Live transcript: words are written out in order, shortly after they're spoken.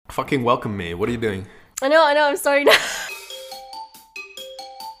Fucking welcome me. What are you doing? I know, I'm sorry now.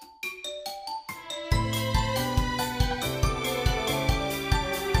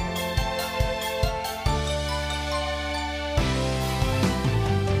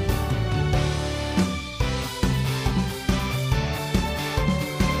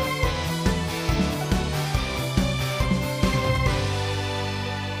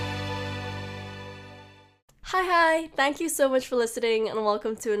 Hi, thank you so much for listening and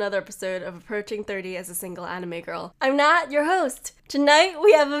welcome to another episode of Approaching 30 as a Single Anime Girl. I'm Nat, your host. Tonight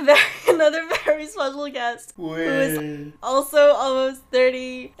we have another very special guest who is also almost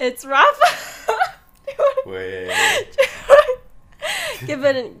 30. It's Rapha. Give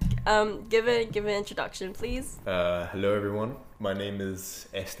an introduction, please. Hello everyone. My name is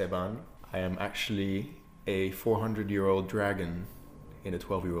Esteban. I am actually a 400-year-old dragon in a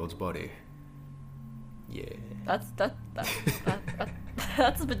 12-year-old's body. Yeah. That's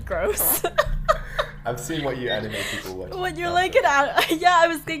a bit gross. I've seen what you anime people watch. When you're like yeah, I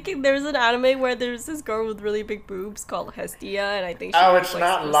was thinking there's an anime where there's this girl with really big boobs called Hestia, and I think it's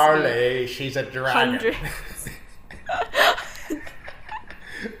not Lolly, she's a dragon.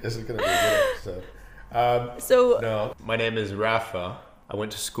 This is gonna be a good episode. No, my name is Rapha. I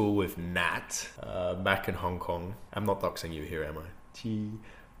went to school with Nat back in Hong Kong. I'm not doxing you here, am I?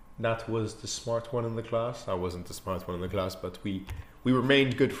 Nat was the smart one in the class. I wasn't the smart one in the class, but we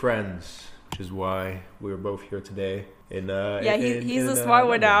remained good friends, which is why we're both here today. He's the smart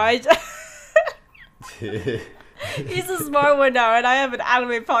one now. He's a smart one now, and I have an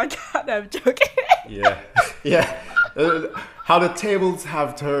anime podcast. No, I'm joking. Yeah. How the tables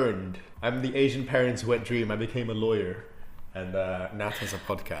have turned. I'm the Asian parent's wet dream. I became a lawyer, and Nat has a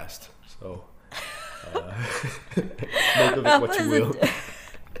podcast. So make of it what you will.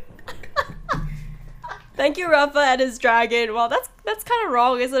 Thank you, Rapha and his dragon. Well, that's kind of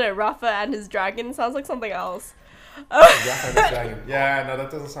wrong, isn't it? Rapha and his dragon sounds like something else. Rapha and his dragon. Yeah, no, that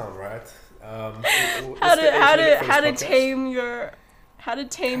doesn't sound right. How to tame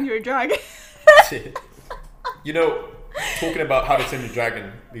your dragon? You know, talking about how to tame your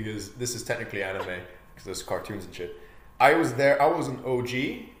dragon, because this is technically anime, because there's cartoons and shit. I was an OG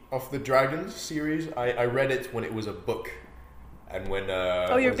of the Dragons series. I read it when it was a book. And when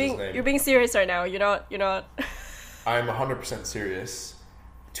you're being serious right now. You're not. I'm 100% serious.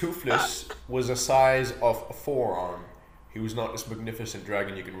 Toothless was the size of a forearm. He was not this magnificent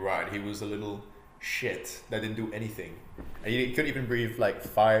dragon you can ride. He was a little shit that didn't do anything. And he couldn't even breathe like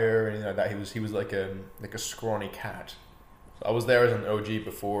fire or anything like that. He was like a scrawny cat. So I was there as an OG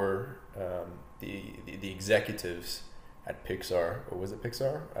before the executives at Pixar, or was it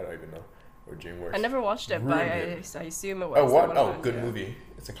Pixar? I don't even know. Or DreamWorks. I never watched it, but I assume it was. Oh, what? Oh, good movie.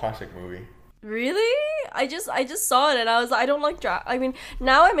 It's a classic movie. Really? I just saw it and I was like, I don't like I mean,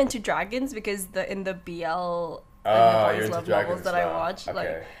 now I'm into dragons because in the BL boys love novels that I watch, okay.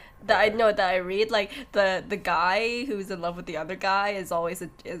 Like that I know that I read, like the guy who's in love with the other guy is always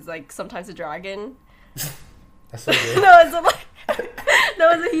like sometimes a dragon. That's so good.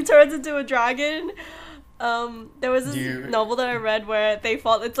 He turns into a dragon. There was this novel that I read where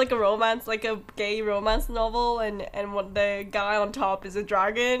it's like a romance, like a gay romance novel, and the guy on top is a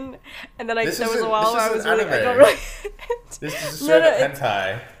dragon, and then there was a while where I was really, I got really This is a straight up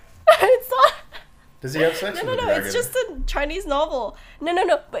hentai. It's not. Does he have sex with a dragon? It's just a Chinese novel.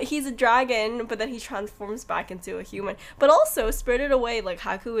 No, but he's a dragon, but then he transforms back into a human. But also, Spirited Away, like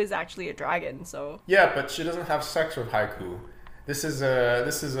Haku is actually a dragon, so. Yeah, but she doesn't have sex with Haku. This is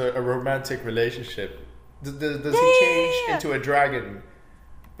a romantic relationship. Does he change into a dragon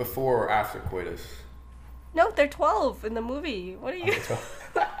before or after coitus? No, they're 12 in the movie. What are you?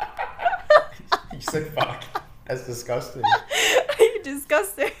 You said fuck. That's disgusting. You're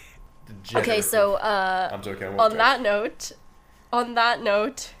disgusting. Okay, so I'm joking. On that note, I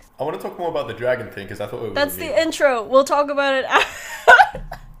want to talk more about the dragon thing because I thought it was. That's the intro. We'll talk about it.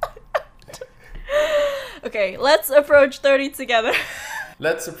 Okay, let's approach 30 together.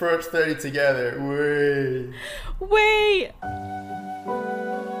 Let's approach 30 together. Wait.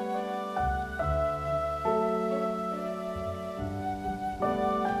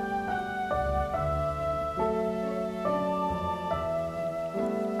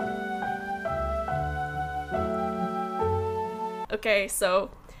 Okay, so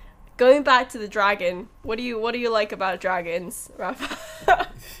going back to the dragon, what do you like about dragons, Rapha?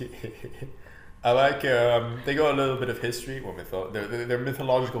 I like, they got a little bit of history. Well, they're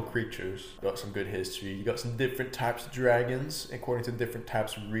mythological creatures. Got some good history. You got some different types of dragons according to different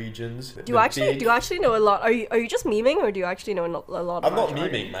types of regions. Do you actually know a lot? Are you just memeing, or do you actually know a lot about I'm not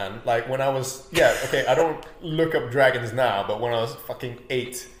dragons? Memeing, man. Like when I was, I don't look up dragons now, but when I was fucking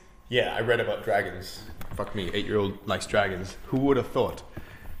 8, Yeah, I read about dragons. Fuck me, 8-year-old likes dragons. Who would have thought?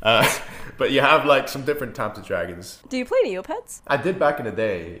 But you have like some different types of dragons. Do you play Neopets? I did back in the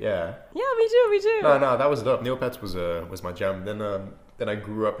day, yeah. Yeah, me too. No, that was dope. Neopets was my jam. Then I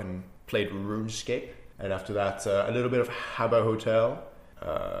grew up and played RuneScape, and after that, a little bit of Habbo Hotel.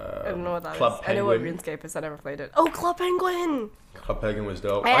 I don't know what that Club is. Penguin. I know what RuneScape is. I never played it. Oh, Club Penguin! Club Penguin was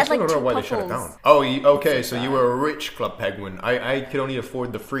dope. I had, still like, don't know 2 why they shut it puzzles. down. Oh, okay, so you were a rich Club Penguin. I could only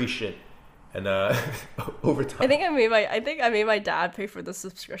afford the free shit. And over time, I think I made my dad pay for the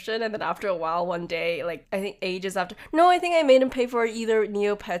subscription, and then after a while, one day, like I think ages after, no, I think I made him pay for either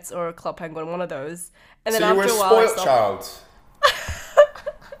Neopets or Club Penguin, one of those. And then so after you were a a while, spoiled child.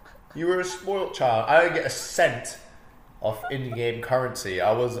 You were a spoiled child. I didn't get a cent of in-game currency.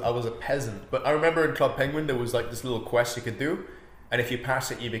 I was a peasant. But I remember in Club Penguin there was like this little quest you could do, and if you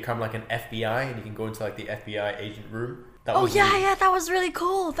pass it, you become like an FBI, and you can go into like the FBI agent room. That was that was really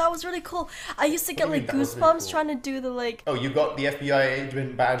cool. I used to get like goosebumps trying to do the like. Oh, you got the FBI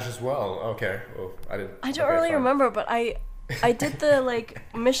agent badge as well. Okay. Well, I didn't. I don't really remember, but I did the like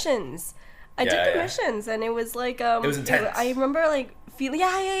missions. I did the missions, and it was like It was intense. I remember like feeling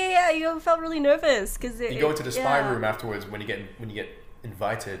You felt really nervous because you go into the spy room afterwards when you get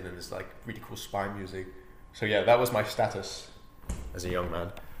invited, and there's like really cool spy music. So yeah, that was my status as a young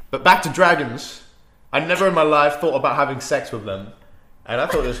man. But back to dragons. I never in my life thought about having sex with them, and I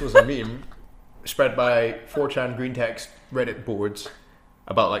thought this was a meme spread by 4chan green text Reddit boards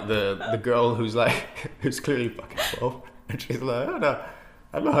about like the girl who's clearly fucking 12, and she's like, oh no,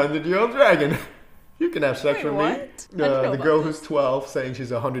 I'm a 100-year-old dragon. You can have sex with me. The girl who's 12 saying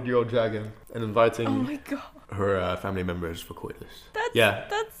she's a 100-year-old dragon and inviting her family members for coitus.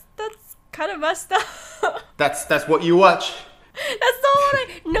 That's kind of messed up. That's what you watch. That's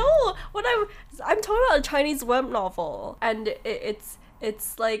not what I'm talking about a Chinese web novel, and it's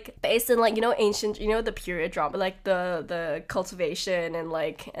like based in like ancient the period drama, like the cultivation and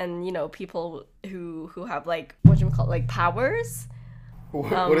people who have like like powers.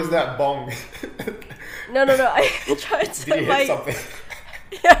 What is that bong? No. I tried to. Did you hit something?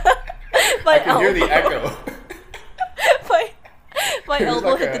 Yeah. I can hear the echo. my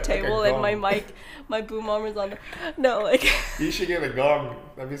elbow hit the table, and my boom arm is on. No, like. You should get a gong.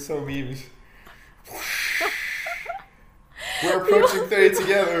 That'd be so memes. We're approaching 30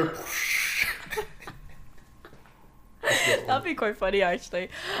 together. That'd be quite funny, actually.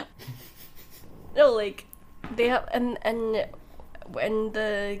 No, like they have and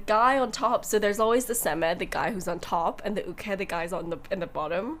the guy on top. So there's always the seme, the guy who's on top, and the uke, the guys in the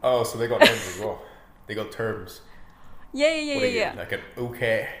bottom. Oh, so they got names as well. They got terms. Yeah. Like an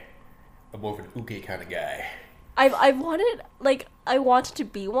uke. I'm more of an uke kind of guy. I wanted to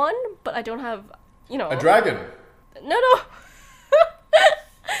be one, but I don't have, a dragon. No.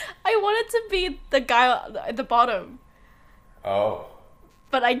 I wanted to be the guy at the bottom. Oh.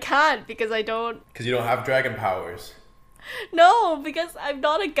 But I can't because I don't. Because you don't have dragon powers. No, because I'm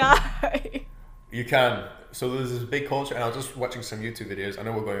not a guy. You can. So there's this big culture, and I was just watching some YouTube videos. I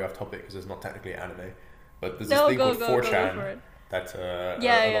know we're going off topic because it's not technically anime, but there's this thing called 4chan that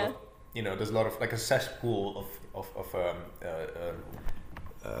there's a lot of like a cesspool of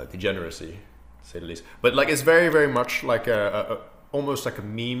degeneracy, to say the least. But like it's very very much like a almost like a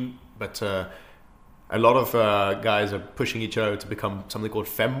meme, but a lot of guys are pushing each other to become something called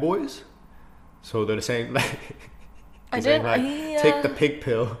femboys. So they're saying like, take the pig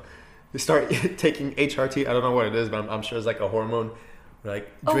pill. They start taking HRT. I don't know what it is, but I'm sure it's like a hormone. Like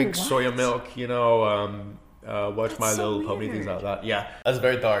drink soya milk, watch My Little Pony, things like that. Yeah, that's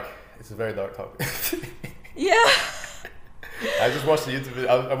very dark. It's a very dark topic. Yeah. I just watched the YouTube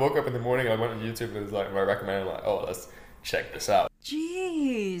video. I woke up in the morning and I went on YouTube and it was like I recommended let's check this out.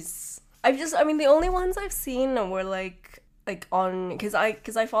 Jeez. The only ones I've seen were like on because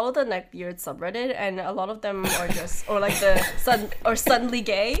I follow the neckbeard subreddit, and a lot of them are just or like the suddenly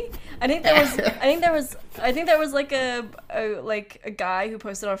gay. I think there was like a guy who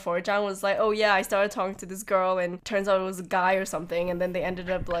posted on 4chan was like, oh yeah, I started talking to this girl and turns out it was a guy or something, and then they ended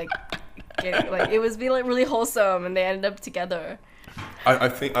up like getting, like it was being like really wholesome and they ended up together. I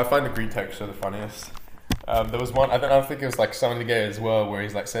find the green text are the funniest. There was one I think it was like suddenly gay as well, where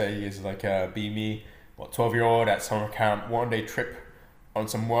he's like he's like be me. 12-year-old at summer camp, one-day trip on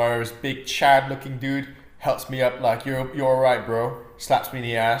some wires, big Chad looking dude helps me up like you're alright bro, slaps me in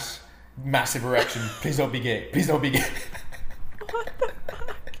the ass, massive erection, please don't be gay. What the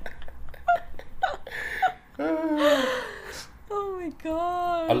fuck? Oh my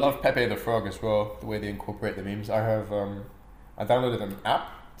god. I love Pepe the Frog as well, the way they incorporate the memes. I downloaded an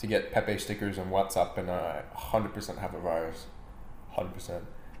app to get Pepe stickers on WhatsApp, and I 100% have a virus. 100%.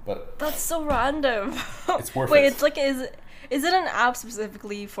 But that's so random. It's worth Wait, it. it's like is it an app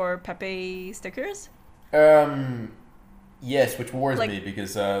specifically for Pepe stickers? Yes, which worries me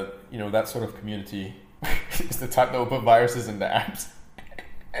because that sort of community is the type that will put viruses in the apps.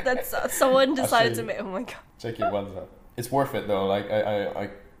 That's someone decided to make. Oh my god. Check your ones out. It's worth it though. Like I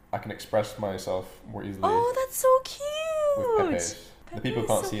can express myself more easily. Oh, that's so cute. With Pepe's. The people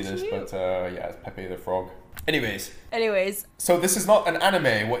can't see this, but yeah, it's Pepe the Frog. Anyways. So this is not an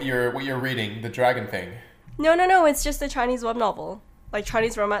anime. What you're reading, the dragon thing. No. It's just a Chinese web novel, like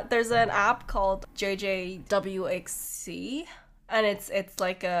Chinese romance. There's an app called JJWXC, and it's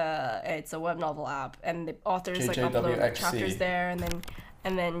like it's a web novel app, and the authors like upload chapters there,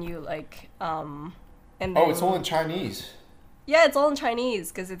 and then you like and then, oh, it's all in Chinese. Yeah, it's all in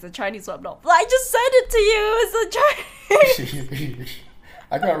Chinese because it's a Chinese web novel. I just sent it to you. It's a Chinese.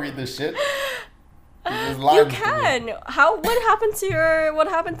 I can't read this shit. You can. What happened to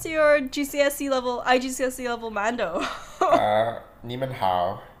your GCSE level IGCSE level Mando? 你们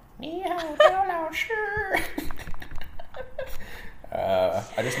好. 你好，高老师.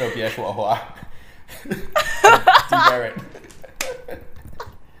 I just know 别说话. Demerit.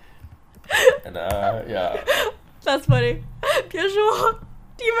 And yeah. That's funny. 别说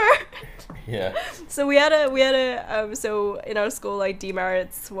demerit. Yeah. So we had a so in our school, like,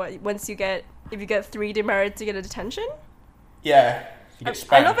 demerits, if you get 3 demerits you get a detention. Yeah. You get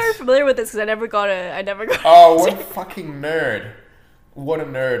spanked. I'm not very familiar with this because I never got Oh, what a fucking nerd. What a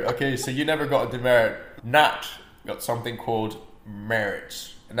nerd. Okay, so you never got a demerit. Nat got something called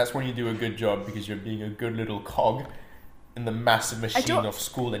merits. And that's when you do a good job because you're being a good little cog in the massive machine of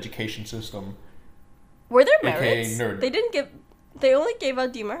school education system. Were there merits? Nerd. They only gave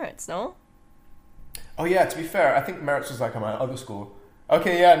out demerits, no? Oh yeah, to be fair, I think merits was like at my other school.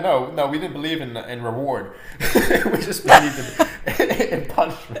 Okay, yeah, no, we didn't believe in reward. We just believed in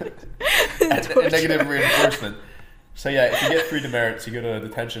punishment and negative reinforcement. So yeah, if you get 3 demerits, you go to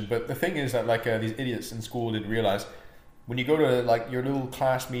detention. But the thing is that like these idiots in school didn't realize when you go to like your little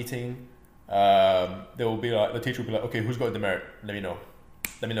class meeting, there will be like the teacher will be like, okay, who's got a demerit? Let me know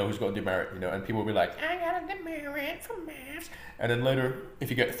who's got a demerit, and people will be like, I got a demerit for maths. And then later, if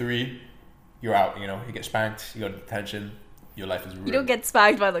you get 3, you're out, you get spanked, you go to detention, your life is ruined. You don't get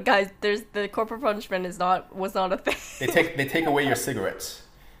spanked by the guys. The corporal punishment was not a thing. They take away your cigarettes.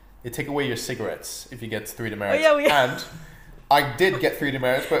 They take away your cigarettes if you get 3 demerits. Oh, yeah, And I did get 3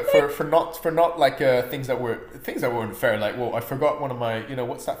 demerits, but for not like things that weren't fair. Like, well, I forgot one of my,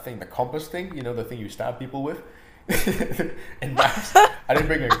 what's that thing, the compass thing? The thing you stab people with. In maths, I didn't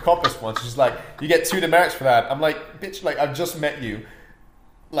bring a compass once. She's like, you get 2 demerits for that. I'm like, bitch, like I've just met you.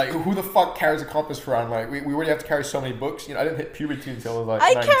 Like, who the fuck carries a compass around? Like, we already have to carry so many books. I didn't hit puberty until I was like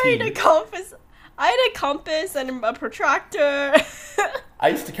 19. Carried a compass. I had a compass and a protractor. I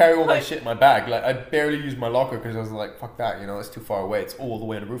used to carry all my shit in my bag. Like, I barely used my locker because I was like, fuck that, it's too far away. It's all the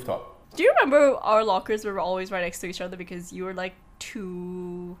way on the rooftop. Do you remember our lockers were always right next to each other because you were like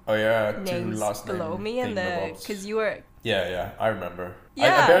 2 names below me, and because you were. Yeah, I remember.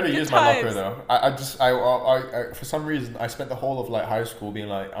 Yeah, I barely used my locker though. I for some reason I spent the whole of like high school being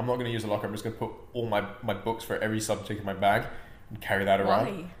like, I'm not gonna use a locker. I'm just gonna put all my books for every subject in my bag and carry that around.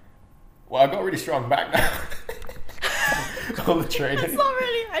 Why? Well, I got a really strong back now. All the training. That's not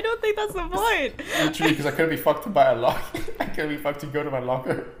really. I don't think that's the point. Literally, because I couldn't be fucked to buy a locker. I couldn't be fucked to go to my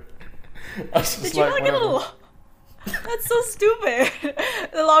locker. I was just Did you not get a locker? That's so stupid.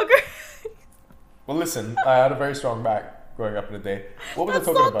 The locker. Well, listen, I had a very strong back growing up in the day. What was I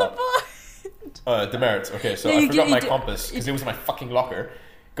talking about? That's not the point. Demerits. Okay, so I forgot my compass because it was in my fucking locker.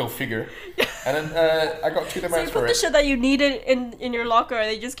 Go figure. And then I got 2 demerits so you put the shit that you needed in your locker, and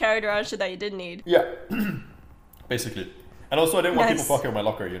they just carried around shit that you didn't need. Yeah, basically. And also, I didn't want people fucking with my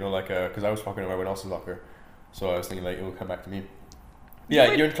locker, because I was fucking with everyone else's locker. So I was thinking, like, it will come back to me.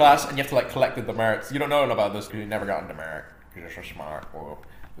 Yeah, you're in class and you have to, like, collect the demerits. You don't know about this because you never got a demerit because you're so smart.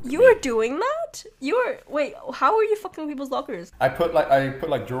 You were doing that? Wait, how were you fucking people's lockers? I put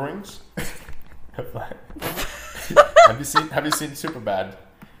drawings. Have you seen Superbad?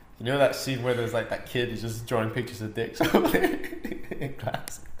 You know that scene where there's like that kid who's just drawing pictures of dicks in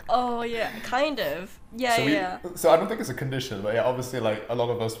class? Oh yeah, kind of. Yeah. So I don't think it's a condition, but yeah, obviously like a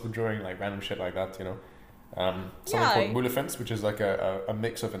lot of us were drawing like random shit like that, Something called moolefants, which is like a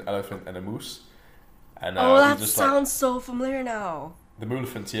mix of an elephant and a moose. And that sounds so familiar now. The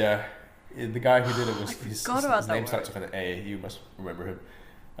moolefants, yeah. The guy who did it was his name starts with an A. You must remember him.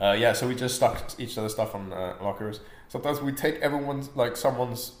 So we just stuck each other's stuff on lockers. Sometimes we take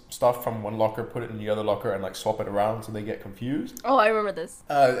someone's stuff from one locker, put it in the other locker, and like swap it around so they get confused. Oh, I remember this.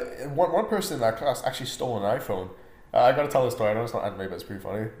 One person in our class actually stole an iPhone, I gotta tell the story. I know it's not anime, but it's pretty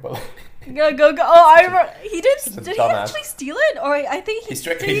funny. But like, go. Oh, I remember. He did. Did he dumbass. actually steal it, or I think he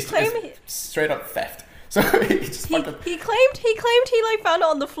straight up theft. So he just he claimed he like found it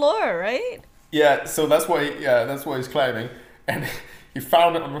on the floor, right? Yeah. So that's what he's claiming, and he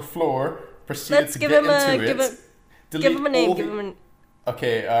found it on the floor. Proceeded to get into it. Give him a name.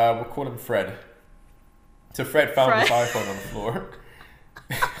 Okay. We'll call him Fred. So Fred found his iPhone on the floor.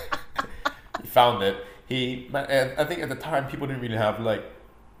 He found it. I think at the time people didn't really have like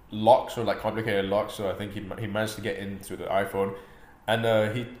locks or like complicated locks, so I think he managed to get into the iPhone, and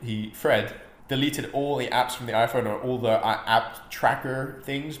Fred deleted all the apps from the iPhone or all the app tracker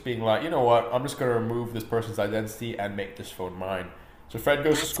things, being like, you know what, I'm just gonna remove this person's identity and make this phone mine. So Fred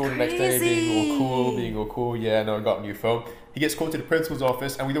goes to school the next day being all cool. Yeah, no, I got a new phone. He gets called to the principal's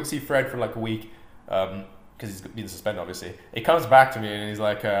office, and we don't see Fred for like a week. Because he's been suspended, obviously. He comes back to me and he's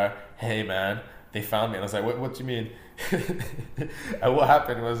like, hey man, they found me. And I was like, what do you mean? And what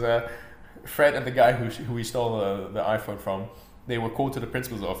happened was Fred and the guy who we stole the iPhone from, they were called to the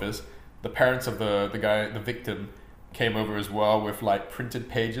principal's office. The parents of the victim, came over as well with like printed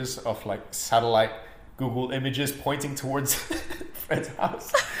pages of like satellite Google images pointing towards Fred's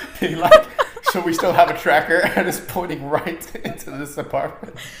house. Being like, so we still have a tracker, and it's pointing right into this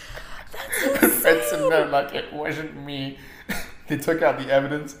apartment. That's Fred's sitting there like, it wasn't me. They took out the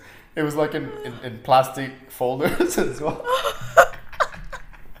evidence. It was like in plastic folders as well.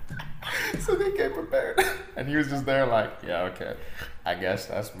 So they came prepared. And he was just there like, yeah, okay, I guess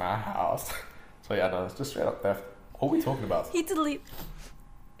that's my house. So yeah, no, it's just straight up theft. What are we talking about? He thought he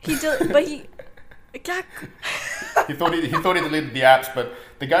thought he deleted the apps, but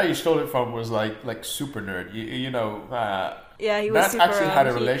the guy he stole it from was like super nerd. You know, yeah, he was Nat super, actually had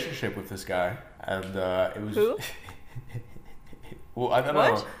a relationship with this guy, and it was. Who? Well, I don't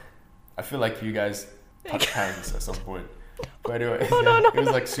know. I feel like you guys touched hands at some point. But anyway, no, it was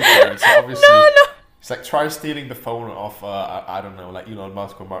like super nerd. So obviously, it's like try stealing the phone off. I don't know, like Elon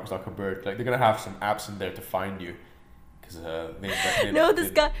Musk or Mark Zuckerberg. Like they're gonna have some apps in there to find you, because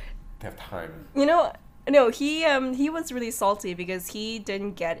this guy. They have time. You know. No, he was really salty because he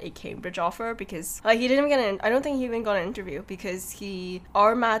didn't get a Cambridge offer because he didn't get I don't think he even got an interview because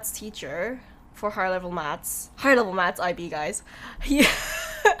our maths teacher for higher level maths IB guys,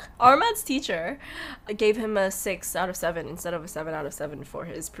 our maths teacher gave him a 6 out of 7 instead of a 7 out of 7 for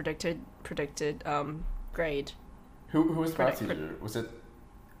his predicted grade. Who was the maths teacher? Was it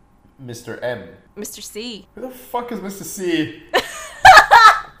Mr. M? Mr. C. Who the fuck is Mr. C?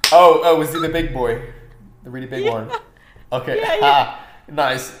 Oh, was he the big boy? The really big one. Okay. Yeah.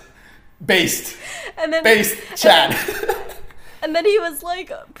 Nice. Based Chad. And then he was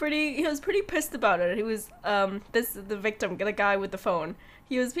like pretty pissed about it. He was the victim, the guy with the phone.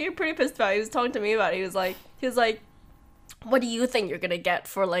 He was pretty pissed about it. He was talking to me about it. He was like, what do you think you're gonna get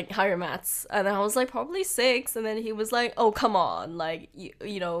for like higher maths? And I was like, probably 6. And then he was like, oh come on, like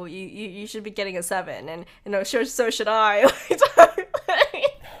you should be getting a 7. And sure, so should I.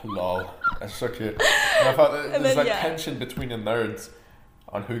 Lol, that's so cute. And I thought there's tension between the nerds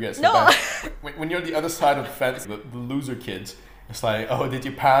on who gets the best. When you're the other side of the fence, the loser kids, it's like, oh, did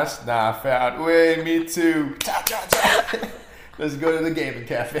you pass? Nah, failed. Wait, me too. Cha cha cha. Let's go to the gaming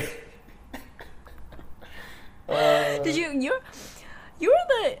cafe. Did you were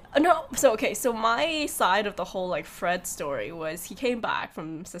the no? So okay, so my side of the whole like Fred story was he came back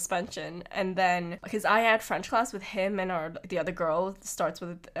from suspension, and then because I had French class with him and the other girl starts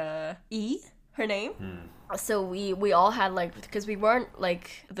with E, her name. So we all had like, because we weren't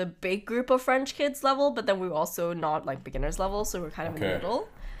like the big group of French kids level, but then we were also not like beginners level, so we're kind of in the middle.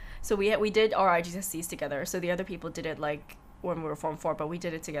 So we did our IGCSEs together. So the other people did it like when we were Form 4, but we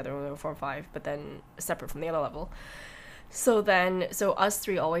did it together when we were Form 5, but then separate from the other level. So us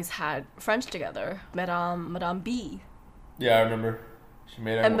three always had French together. Madame B. Yeah, I remember. She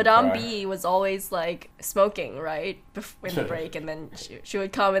made and Madame B was always like smoking, right, in the break, and then she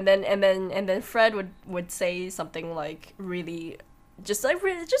would come, and then Fred would say something like really, just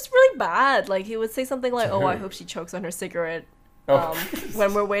really bad. Like he would say something like, "Oh, I hope she chokes on her cigarette."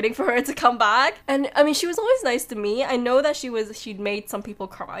 When we're waiting for her to come back. And I mean, she was always nice to me. I know that she'd made some people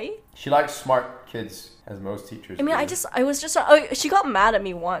cry. She likes smart kids, as most teachers do. I mean, she got mad at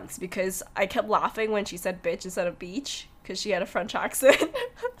me once because I kept laughing when she said bitch instead of beach because she had a French accent.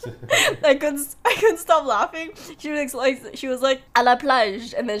 I couldn't stop laughing. She was like à la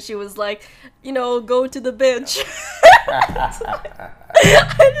plage, and then she was like, go to the beach.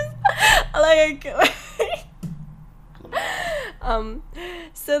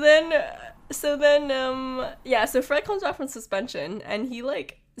 So Fred comes back from suspension, and he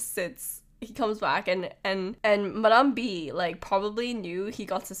like sits he comes back and Madame B like probably knew he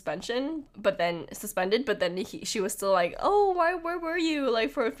got suspended, but then she was still like, oh, where were you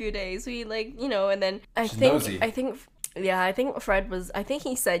like for a few days? We like, you know, and then I think Fred was, I think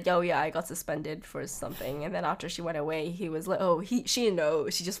he said, oh yeah, I got suspended for something, and then after she went away, he was like, oh, she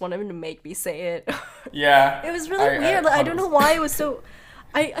knows, she just wanted him to make me say it. Yeah. It was really weird. I don't know why it was so.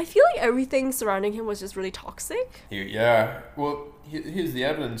 I feel like everything surrounding him was just really toxic. Yeah. Well, here's the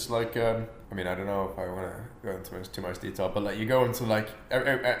evidence. Like, I mean, I don't know if I want to go into too much detail, but like, you go into like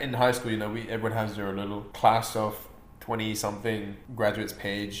in high school, you know, everyone has their little class of 20-something graduates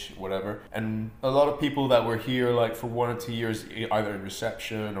page, whatever, and a lot of people that were here like for 1 or 2 years, either in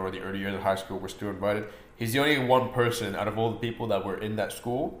reception or the early years of high school, were still invited. He's the only one person out of all the people that were in that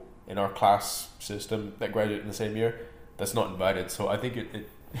school, in our class system, that graduated in the same year, that's not invited. So I think it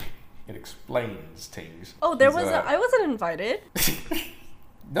explains things. Oh, I wasn't invited.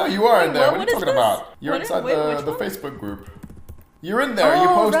 No, you are in there. What are you talking about? You're inside the Facebook group. You're in there. You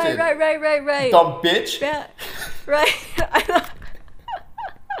posted. Right. Dumb bitch. Yeah. Right.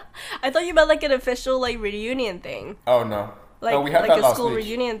 I thought you meant like an official like reunion thing. Oh no. Like, we had like that a last school week.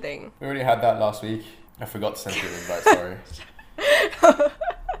 reunion thing. We already had that last week. I forgot to send you an invite. Sorry.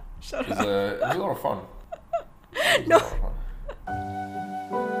 Shut it up. was a lot of fun. No.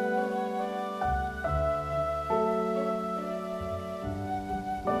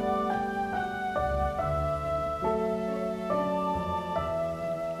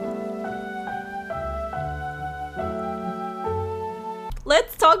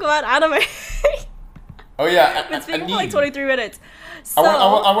 Let's talk about anime. Oh yeah, it's been for like 23 minutes. So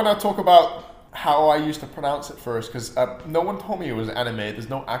I want to talk about how I used to pronounce it first, because no one told me it was anime. There's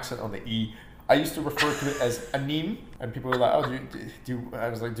no accent on the E. I used to refer to it as anime, and people were like, "Oh, I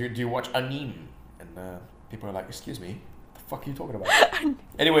was like, do you watch anime?" And people were like, "Excuse me, what the fuck are you talking about?"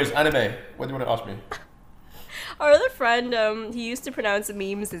 Anyways, anime. What do you want to ask me? Our other friend, he used to pronounce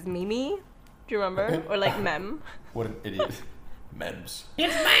memes as Mimi. Do you remember? Or like mem. What an idiot. Memes.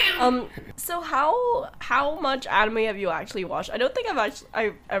 It's mem. So how much anime have you actually watched? I don't think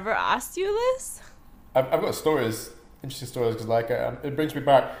I've ever asked you this. I've got stories, interesting stories, because like it brings me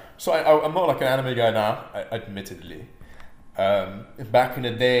back. So I'm not like an anime guy now, admittedly. Back in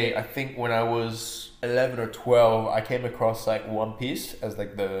the day, I think when I was 11 or 12, I came across like One Piece as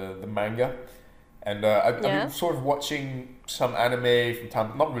like the manga, and I've been sort of watching some anime from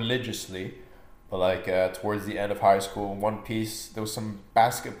time, not religiously, but like towards the end of high school. One Piece, there was some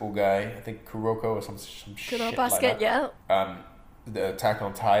basketball guy, I think Kuroko or some shit basket, like that. The Attack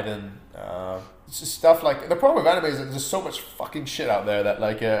on Titan, it's just stuff like, the problem with anime is that there's so much fucking shit out there that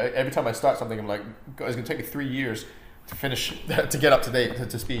like every time I start something, I'm like, God, it's gonna take me 3 years to finish, to get up to date,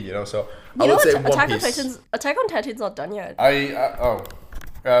 to speed, you know. So I would say One Piece. Attack on Titan's not done yet. I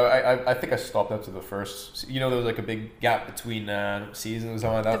think I stopped up to the first. You know, there was like a big gap between seasons or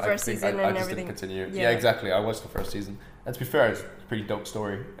something like that. The first season and just everything. Didn't continue. Yeah, exactly. I watched the first season, and to be fair, it's a pretty dope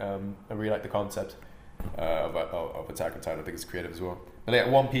story. I really like the concept of Attack on Titan. I think it's creative as well. But like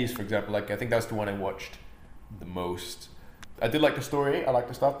One Piece, for example, like I think that's the one I watched the most. I did like the story. I like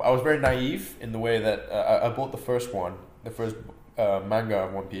the stuff. But I was very naive in the way that I bought the first manga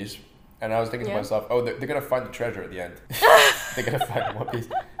of One Piece. And I was thinking to myself, oh, they're going to find the treasure at the end. They're going to find One Piece.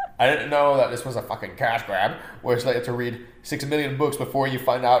 I didn't know that this was a fucking cash grab, where it's like you have to read 6 million books before you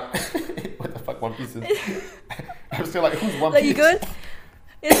find out what the fuck One Piece is. I was still like, who's One Piece?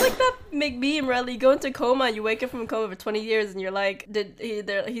 It's like that meme, right? You go into coma, you wake up from a coma for 20 years, and you're like,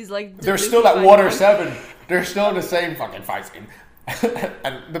 he's like... They're still at Water 7. They're still in the same fucking fight scene.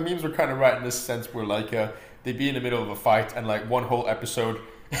 And the memes were kind of right in this sense, where like, they'd be in the middle of a fight, and like one whole episode...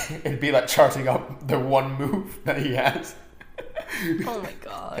 It'd be like charting up the one move that he has. Oh my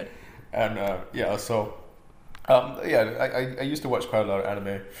god. And I used to watch quite a lot of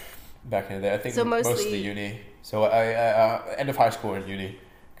anime back in the day. I think so mostly uni. So I end of high school and uni,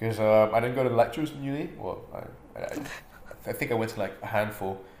 because I didn't go to lectures in uni. Well, I think I went to like a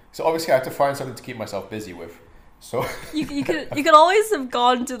handful. So obviously I had to find something to keep myself busy with. So you could always have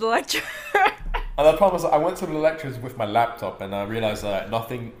gone to the lecture. And the problem was, I went to the lectures with my laptop, and I realized that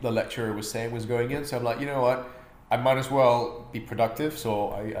nothing the lecturer was saying was going in. So I'm like, you know what? I might as well be productive.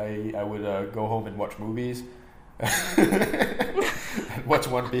 So I would go home and watch movies, and watch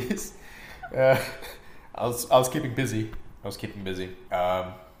One Piece. I was keeping busy.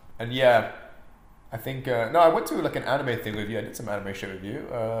 And yeah, I think no, I went to like an anime thing with you. I did some anime shit with you.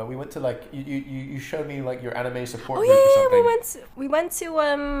 We went to like you showed me like your anime support group or something. We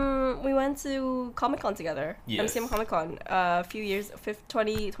went to Comic-Con together. Yes. MCM Comic-Con a few years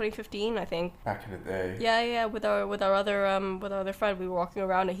 2015 I think. Back in the day. Yeah, with our other friend, we were walking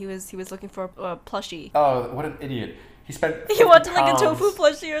around and he was looking for a plushie. Oh, what an idiot. He wanted like a tofu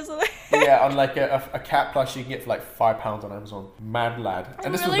plushie or something. Yeah, on like a cat plushie you can get for like £5 on Amazon. Mad lad.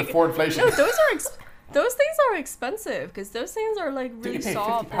 And this was before inflation. No, those things are expensive because those things are like really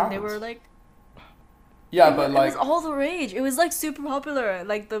soft and they were like. Yeah, but like it was all the rage. It was like super popular.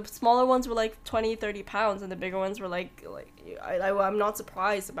 Like the smaller ones were like 20-30 pounds, and the bigger ones were like I'm not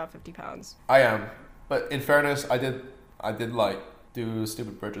surprised about 50 pounds. I am, but in fairness, I did like do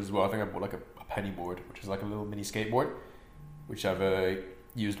stupid purchase as well. I think I bought like a penny board, which is like a little mini skateboard, which I've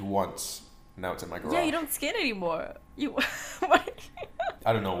used once. Now it's in my garage. Yeah, you don't skate anymore. You.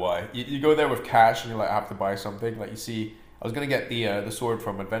 I don't know why. You go there with cash and you like have to buy something. Like you see, I was gonna get the sword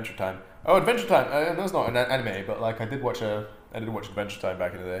from Adventure Time. Oh, Adventure Time. That's not an anime, but like I did watch Adventure Time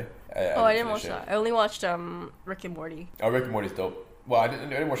back in the day. I didn't watch that. I only watched Rick and Morty. Oh, Rick and Morty's dope. Well, I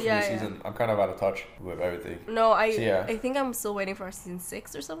didn't watch the new season. I'm kind of out of touch with everything. No, I think I'm still waiting for season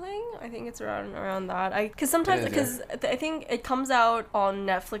 6 or something. I think it's around that. I think it comes out on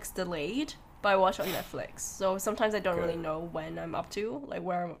Netflix delayed. But I watch on Netflix, so sometimes I don't really know when I'm up to, like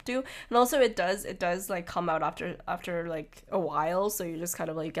where I'm up to, and also it does like come out after like a while, so you just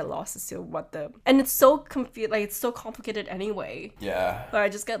kind of like get lost as to and it's so it's so complicated anyway. Yeah. But I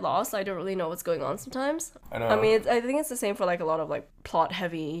just get lost. I don't really know what's going on sometimes. I know. I mean, I think it's the same for like a lot of like plot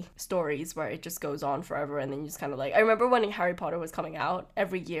heavy stories where it just goes on forever, and then you just kind of like. I remember when Harry Potter was coming out,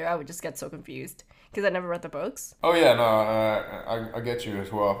 every year I would just get so confused. Because I never read the books. Oh yeah, no, I get you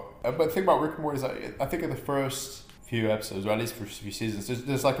as well. But the thing about Rick and Morty is I think in the first few episodes, or at least for a few seasons,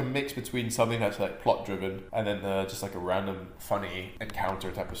 there's like a mix between something that's like plot driven and then just like a random funny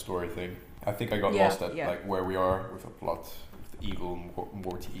encounter type of story thing. I think I got lost at like where we are with the plot, with the evil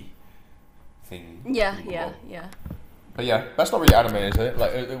Morty thing. Yeah. But yeah, that's not really anime, is it?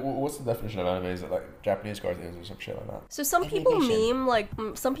 Like, what's the definition of anime? Is it like Japanese cartoons or some shit like that? So some people meme, like,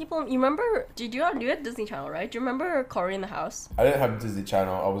 some people, you remember, you had Disney Channel, right? Do you remember Cory in the House? I didn't have Disney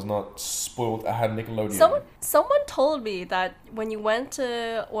Channel. I was not spoiled. I had Nickelodeon. Someone told me that when you went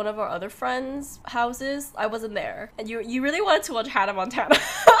to one of our other friends' houses, I wasn't there, and you really wanted to watch Hannah Montana.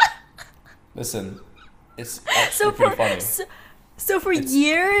 Listen, it's actually pretty funny. So for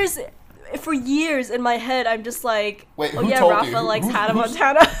years in my head, I'm just like, wait, oh yeah, Rapha likes Hannah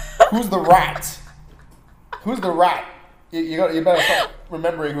Montana. Who's the rat? Who's the rat? You better start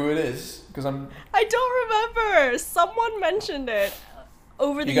remembering who it is, because I don't remember. Someone mentioned it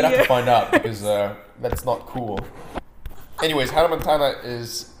over the years. You're gonna have to find out, because that's not cool. Anyways, Hannah Montana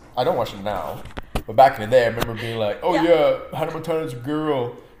is. I don't watch it now, but back in the day, I remember being like, oh yeah, Hannah Montana's a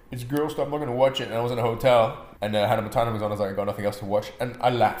girl. It's girl stuff. I'm not gonna watch it. And I was in a hotel, and Hannah Montana was on. I was like, I got nothing else to watch, and I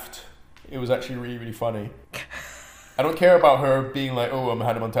laughed. It was actually really, really funny. I don't care about her being like, oh, I'm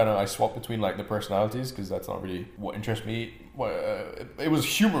Hannah Montana. I swap between like the personalities because that's not really what interests me. It was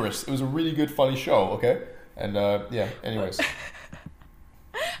humorous. It was a really good, funny show. Okay, and yeah. Anyways.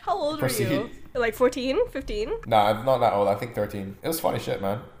 How old were you? Like 14, 15? Nah, not that old. I think 13. It was funny shit,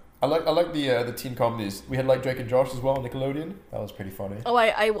 man. I like the teen comedies. We had like Drake and Josh as well on Nickelodeon. That was pretty funny. Oh,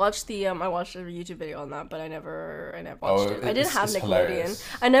 I watched a YouTube video on that, but I never watched it. I didn't have Nickelodeon. Hilarious.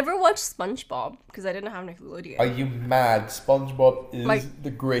 I never watched SpongeBob because I didn't have Nickelodeon. Are you mad? SpongeBob is the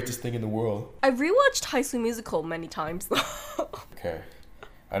greatest thing in the world. I rewatched High School Musical many times though. Okay,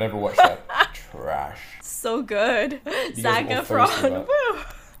 I never watched that. Trash. So good. Zac Efron.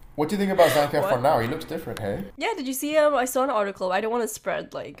 What do you think about Zac Efron now? He looks different, hey? Yeah, did you see him? I saw an article. I don't want to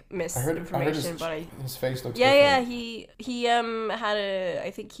spread like misinformation, his face looks different. Yeah, he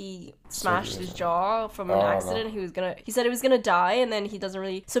I think he smashed his jaw from an accident. No. He said he was gonna die, and then he doesn't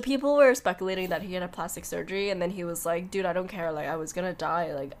really. So people were speculating that he had a plastic surgery, and then he was like, "Dude, I don't care. Like, I was gonna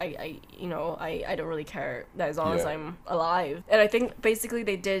die. Like, I don't really care as long as I'm alive." And I think basically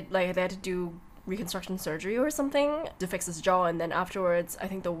they had to do reconstruction surgery or something to fix his jaw, and then afterwards I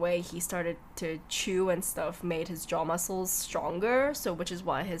think the way he started to chew and stuff made his jaw muscles stronger, so which is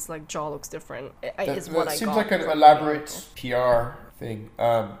why his like jaw looks different. That seems like an elaborate PR thing,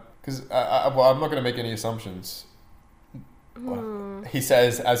 because I'm not gonna make any assumptions. Well, he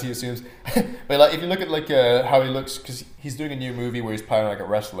says as he assumes, but like if you look at like how he looks, because he's doing a new movie where he's playing like a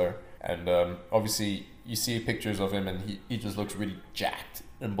wrestler, and obviously you see pictures of him and he just looks really jacked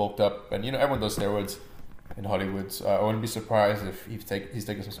and bulked up, and everyone does steroids in Hollywood, so I wouldn't be surprised if he's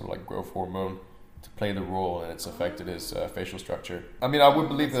taking some sort of like growth hormone to play the role, and it's affected his facial structure. I mean, I would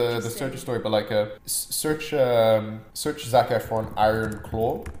believe the search story, but like search Zac Efron Iron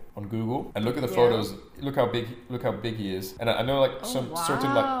Claw on Google and look at the photos. Look how big he is. And I know like certain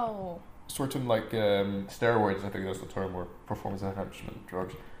steroids, I think that's the term, or performance enhancement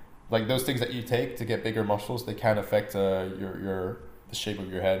drugs. Like those things that you take to get bigger muscles, they can affect the shape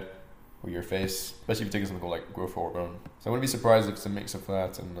of your head or your face, especially if you take something called like growth hormone. So I wouldn't be surprised if it's a mix of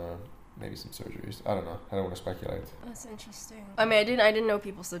that and maybe some surgeries. I don't know. I don't want to speculate. That's interesting. I mean, I didn't know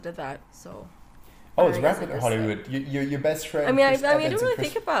people still did that. So. Oh, it's rampant in Hollywood. Your best friend. I mean, I don't really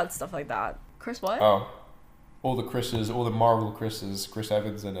think about stuff like that. Chris, what? Oh, all the Chris's, all the Marvel Chris's, Chris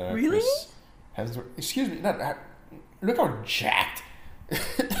Evans and really? Chris Hemsworth. Excuse me, look how jacked.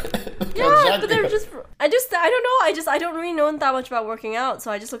 Yeah, but they're just. I don't know. I don't really know that much about working out,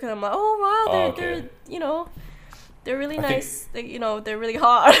 so I just look at them like, oh wow, they're they're really nice. They're really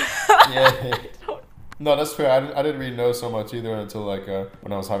hot. Yeah. No, that's fair. I didn't really know so much either until like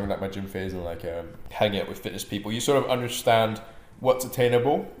when I was having like my gym phase and like hanging out with fitness people. You sort of understand what's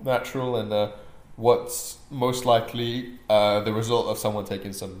attainable, natural, and what's most likely the result of someone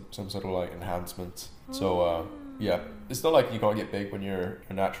taking some sort of like enhancement. So yeah, it's not like you can't get big when you're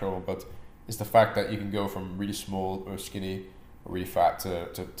natural, but it's the fact that you can go from really small or skinny or really fat to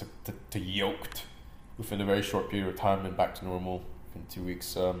yoked within a very short period of time and back to normal in 2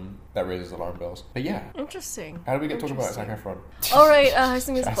 weeks. That raises alarm bells. But yeah, interesting. How do we get talking about Zac Efron? All right, High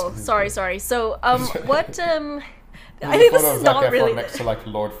School Musical. Sorry. So what I think this is not really next to like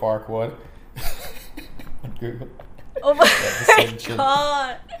Lord Farquaad on Google. Oh my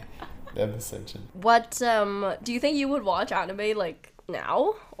god. What do you think you would watch anime like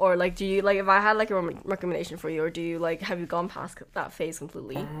now, or like do you like, if I had like a recommendation for you, or do you like, have you gone past that phase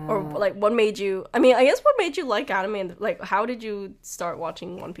completely, or like what made you, I mean, I guess what made you like anime, and like how did you start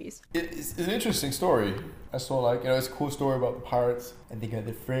watching One Piece? It's an interesting story. I saw like, it's a cool story about the pirates and they got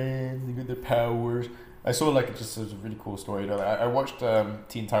their friends, they got their powers. I saw like just a really cool story. I watched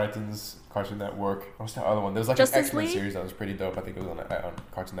Teen Titans, Cartoon Network. What's that other one? There was like an X-Men series that was pretty dope. I think it was on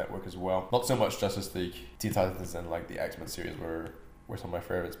Cartoon Network as well. Not so much Justice League. Teen Titans and like the X-Men series were some of my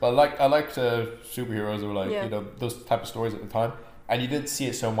favorites. But I liked superheroes, or like those type of stories at the time. And you didn't see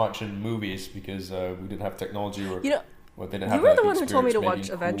it so much in movies because we didn't have technology, or they didn't have. You were the one who told me to watch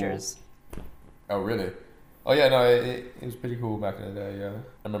Avengers. Oh really? Oh yeah, no, it was pretty cool back in the day. Yeah,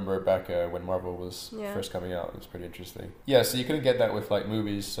 I remember back when Marvel was first coming out. It was pretty interesting. Yeah, so you couldn't get that with like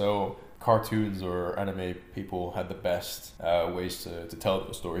movies. So cartoons or anime people had the best ways to tell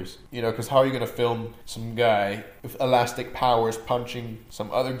those stories. Because how are you gonna film some guy with elastic powers punching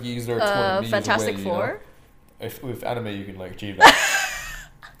some other geezer 20 meters Fantastic away? Four. If with anime you can like achieve that.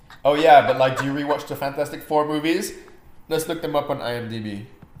 Oh yeah, but like, do you rewatch the Fantastic Four movies? Let's look them up on IMDb.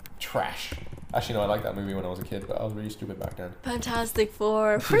 Trash. Actually, no, I liked that movie when I was a kid, but I was really stupid back then. Fantastic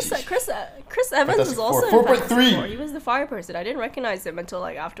Four. Chris Evans was also in Fantastic Four. He was the fire person. I didn't recognize him until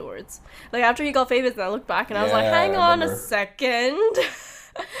like afterwards. Like after he got famous, and I looked back and I was like, hang on a second.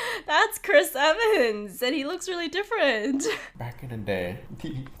 That's Chris Evans, and he looks really different. Back in the day.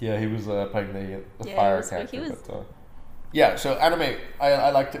 Yeah, he was playing the fire character. Yeah, so anime, I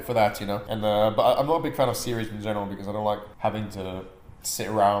liked it for that, And but I'm not a big fan of series in general because I don't like having to sit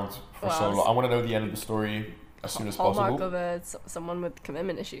around for so long. I want to know the end of the story as soon as possible. Hallmark of someone with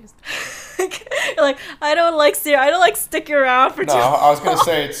commitment issues. You're like, I don't like sticking around for too long. I was gonna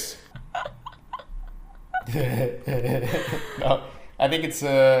say it's. No, I think it's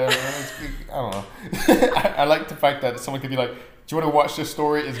I don't know. I like the fact that someone could be like, "Do you want to watch this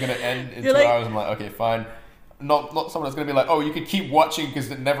story? It's gonna end in 2 hours." I'm like, okay, fine. Not someone that's gonna be like, oh, you could keep watching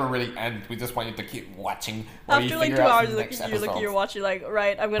because it never really ends. We just want you to keep watching. After like 2 hours, you're watching like,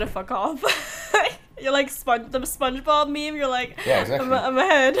 right, I'm gonna fuck off. You're like the SpongeBob meme. You're like, yeah, exactly. I'm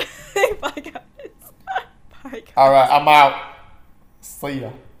ahead. Bye guys. Bye guys. All right, I'm out. See ya.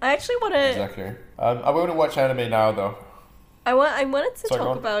 I actually want to. Exactly. I want to watch anime now though. I wanted to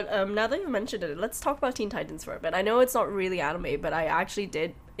talk about now that you mentioned it. Let's talk about Teen Titans for a bit. I know it's not really anime, but I actually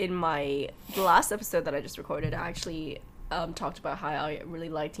did in the last episode that I just recorded. I actually talked about how I really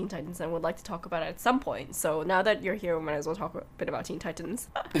like Teen Titans and would like to talk about it at some point. So now that you're here, we might as well talk a bit about Teen Titans.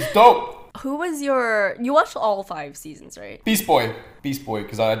 It's dope. Who was you watched all 5 seasons, right? Beast Boy,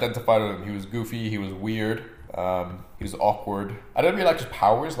 because I identified with him. He was goofy. He was weird. He was awkward. I didn't really like his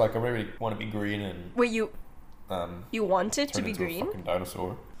powers. Like I really want to be green and. Wait, you wanted to be green? A fucking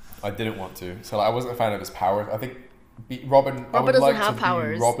dinosaur. I didn't want to. So I wasn't a fan of his powers. I think Robin. I would doesn't like have to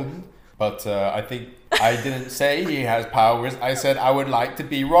powers. Be Robin, but I think I didn't say he has powers. I said I would like to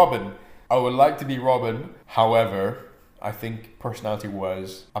be Robin. I would like to be Robin. However, I think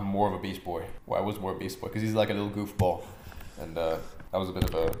personality-wise, I'm more of a Beast Boy. Well, I was more a Beast Boy because he's like a little goofball, and I was a bit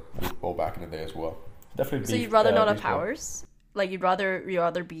of a goofball back in the day as well. Definitely. So you'd rather not have powers? Like you'd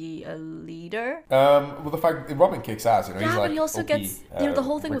rather be a leader? Well, the fact that Robin kicks ass, you know, he's like but he also OP, gets, the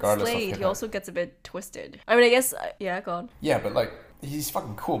whole thing with Slade, he also gets a bit twisted. I mean, I guess, go on. Yeah, but like, he's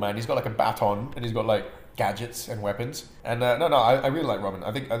fucking cool, man. He's got like a baton, and he's got like gadgets and weapons. And I really like Robin.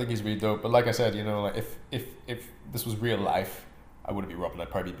 I think he's really dope. But like I said, you know, like if this was real life, I wouldn't be Robin. I'd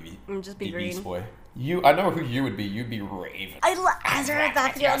probably be just be Green. Beast Boy. I know who you would be. You'd be Raven. I love Azra.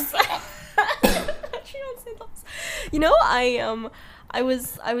 That's you know, I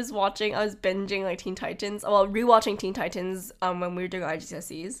was binging like Teen Titans, rewatching Teen Titans when we were doing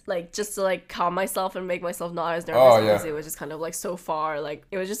IGCSEs, like just to like calm myself and make myself not as nervous because it was just kind of like so far, like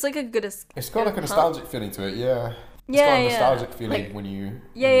it was just like a good. It's got like a nostalgic feeling to it, yeah. It's got a nostalgic feeling like, when you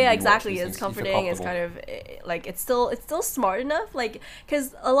exactly. It's comforting. It's kind of like it's still smart enough, like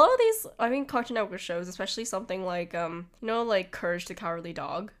because a lot of these Cartoon Network shows, especially something like like Courage the Cowardly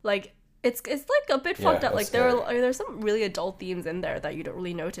Dog, like. It's like a bit fucked up. Like there's some really adult themes in there that you don't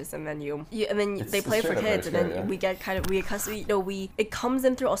really notice, and then they play for kids, and then we get kind of it comes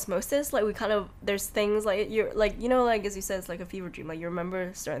in through osmosis. Like there's things like you're like like as you said, it's like a fever dream. Like you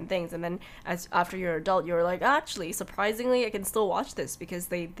remember certain things, and then after you're an adult, you're like actually surprisingly I can still watch this because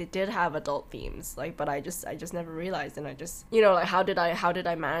they did have adult themes. Like but I just never realized, and I just like how did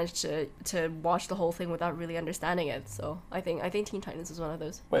I manage to watch the whole thing without really understanding it? So I think Teen Titans is one of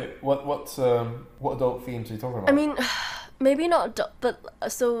those. Wait, what adult themes are you talking about? I mean, maybe not adult, but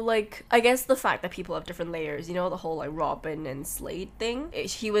so like I guess the fact that people have different layers, the whole like Robin and Slade thing.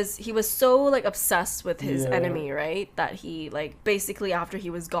 He was so like obsessed with his enemy, right? That he like basically after he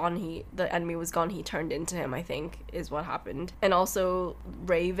was gone, the enemy was gone, he turned into him, I think is what happened. And also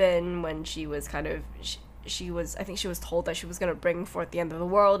Raven, when she was kind of she was told that she was going to bring forth the end of the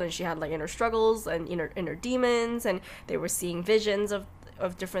world, and she had like inner struggles and inner demons, and they were seeing visions of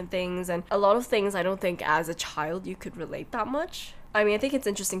different things, and a lot of things I don't think as a child you could relate that much. I mean, I think it's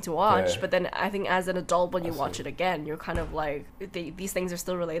interesting to watch, but then I think as an adult when you watch it again, you're kind of like, these things are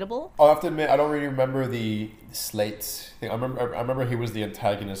still relatable. I'll have to admit, I don't really remember the Slate thing. I remember he was the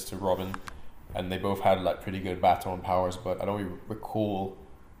antagonist to Robin, and they both had like pretty good baton powers, but I don't really recall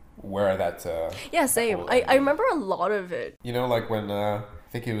where that same. I remember a lot of it. Like when I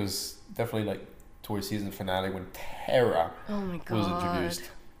think it was definitely like towards season finale when Terra was introduced,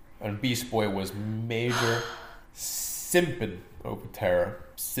 and Beast Boy was major simping over Terra.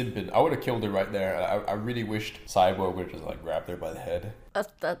 Simping. I would have killed her right there. I really wished Cyborg would just like grabbed her by the head.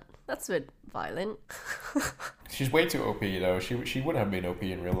 That's a bit violent. She's way too OP though. She wouldn't have been OP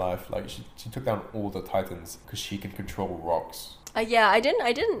in real life. Like she took down all the Titans because she can control rocks. I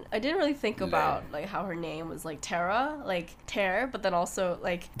didn't really think about like how her name was like Terra, like Terror, but then also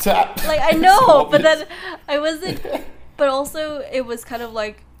like I know, but then I wasn't. But also it was kind of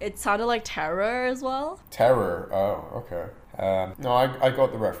like it sounded like terror as well. Terror. Oh, okay. No, I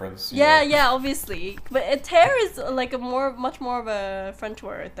got the reference. Yeah, obviously. But terror is like much more of a French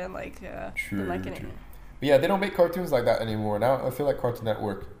word than like true. But yeah, they don't make cartoons like that anymore. Now I feel like Cartoon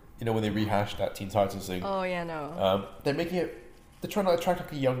Network, when they rehashed that Teen Titans thing. Oh yeah, no. They're making it. They're trying to attract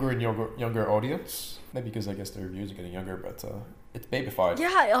like a younger audience. Maybe because I guess their reviews are getting younger, but it's babyfied.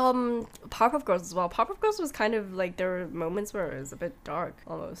 Yeah, Powerpuff Girls as well. Powerpuff Girls was kind of like there were moments where it was a bit dark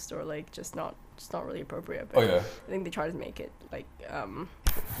almost, or like just not really appropriate. But I think they tried to make it like.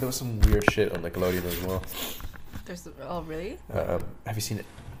 There was some weird shit on Nickelodeon as well. Really? Have you seen it?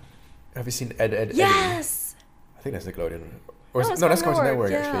 Have you seen Ed? Yes. I think that's Nickelodeon. Or no, that's Cartoon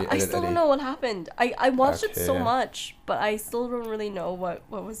Network actually. I still don't know what happened. I watched it so much, but I still don't really know what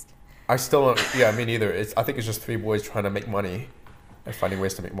was. I still don't. Yeah, me neither. I think it's just three boys trying to make money and finding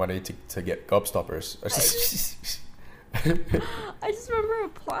ways to make money to get gobstoppers. I just remember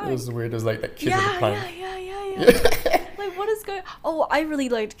applying. It was weird. It was like that kid with the plank. Yeah. Like what is going? Oh, I really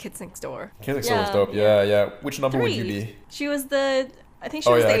liked Kids Next Door. Kids Next Door was dope. Yeah. Which number would you be? She was the. I think she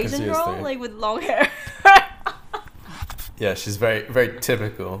was the Asian girl, like with long hair. Yeah, she's very, very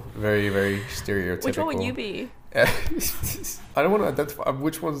typical. Very, very stereotypical. Which one would you be? I don't want to identify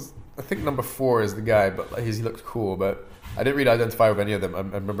which one's. I think number 4 is the guy, but like, he looks cool. But I didn't really identify with any of them. I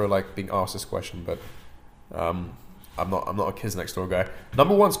remember like being asked this question, but I'm not a Kids Next Door guy.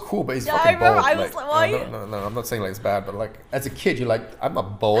 Number 1's cool, but he's fucking bald. I was like, why? No, I'm not saying like it's bad, but like as a kid, you're like, I'm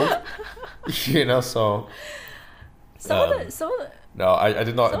not bald, So. Some of the. No, I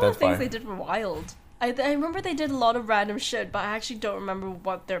did not identify. Some of the things they did were wild. I remember they did a lot of random shit, but I actually don't remember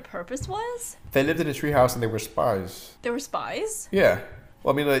what their purpose was. They lived in a treehouse and they were spies. They were spies? Yeah.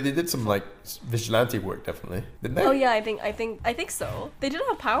 Well, I mean, like, they did some like vigilante work, definitely, didn't they? Oh yeah, I think so. They didn't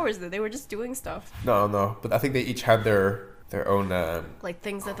have powers though. They were just doing stuff. No, but I think they each had their own like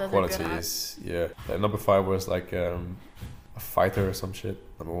things that they're qualities. Good at. Yeah. Number 5 was like a fighter or some shit.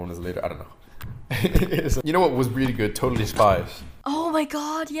 Number 1 is a leader. I don't know. You know what was really good? Totally Spies. Oh my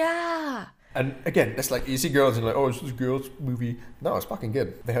god, yeah. And again, it's like you see girls and like, oh, it's just a girls movie. No, it's fucking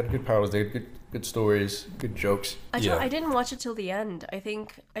good. They had good powers. They had good stories, good jokes. I didn't watch it till the end. I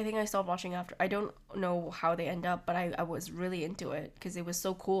think I stopped watching after. I don't know how they end up, but I was really into it because it was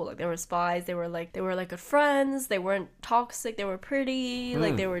so cool. Like they were spies. They were like good friends. They weren't toxic. They were pretty.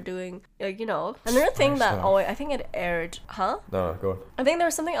 Like they were doing like Another thing that I think it aired. Huh? No, go on. I think there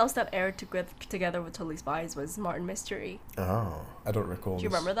was something else that aired together with Totally Spies was Martin Mystery. Oh, I don't recall. Do you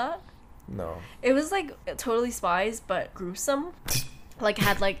remember that? No. It was like Totally Spies, but gruesome. Like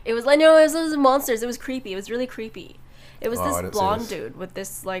had like it was like no, it was monsters. It was creepy. It was really creepy. It was this blonde dude with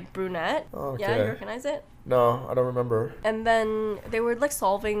this like brunette. Oh, okay. Yeah, you recognize it? No, I don't remember. And then they were like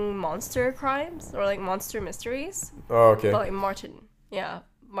solving monster crimes or like monster mysteries. Oh, okay. But like Martin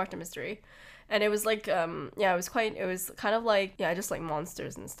Mystery. And it was like it was kind of like just like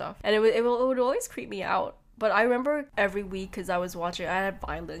monsters and stuff. And it would always creep me out. But I remember every week because I had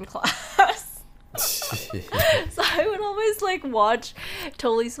violin class. So I would always like watch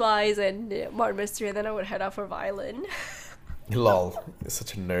Totally Spies and Martin Mystery, and then I would head out for violin. Lol, you're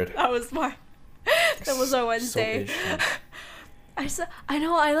such a nerd. That was my Wednesday. So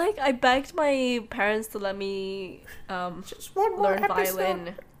I begged my parents to let me just one more learn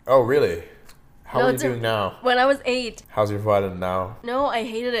violin. Oh really? How are you doing now? When I was 8. How's your violin now? No, I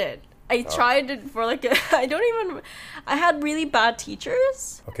hated it. I tried it for like I had really bad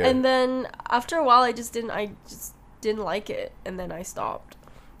teachers. Okay. And then after a while I just didn't like it, and then I stopped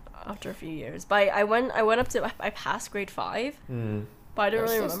after a few years. But I passed grade 5. But I don't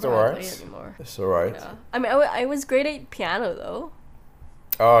really remember how to play it anymore. It's alright. Yeah. I mean I was grade 8 piano though.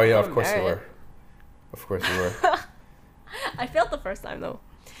 Oh yeah, of course you were. Of course you were. I failed the first time though.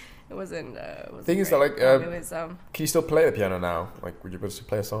 It wasn't. Thing is that like, it was. Can you still play the piano now? Like, would you be able to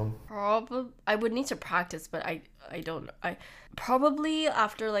play a song? Probably, I would need to practice, but I don't. I probably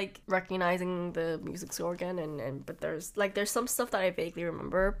after like recognizing the music score again, but there's some stuff that I vaguely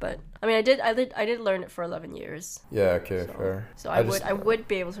remember. But I mean, I did learn it for 11 years. Yeah. Okay. Fair. So I would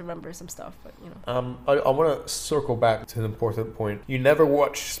be able to remember some stuff, but I want to circle back to an important point. You never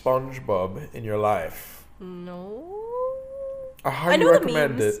watched SpongeBob in your life? No. I highly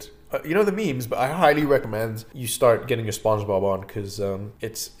recommend it. You know the memes, but I highly recommend you start getting your SpongeBob on because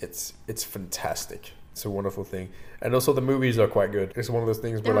it's fantastic. It's a wonderful thing, and also the movies are quite good. It's one of those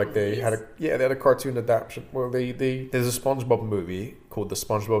things where like they had a cartoon adaptation. Well, there's a SpongeBob movie called the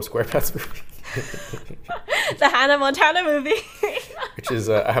SpongeBob SquarePants movie, the Hannah Montana movie, which is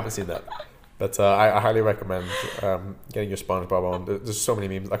I haven't seen that, but I highly recommend getting your SpongeBob on. There's so many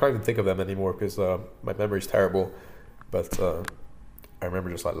memes. I can't even think of them anymore because my memory's terrible, but. I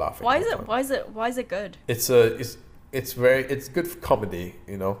remember just like laughing. Why is it good? It's good for comedy,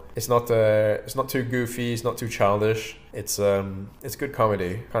 you know. It's not too goofy, it's not too childish. It's good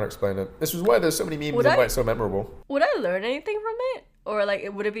comedy. Can't explain it. This is why there's so many memes and why it's so memorable. Would I learn anything from it? Or like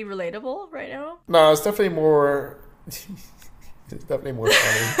would it be relatable right now? No, it's definitely more it's definitely more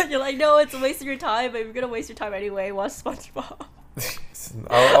funny. You're like, no, it's a waste of your time, but if you're gonna waste your time anyway, watch SpongeBob.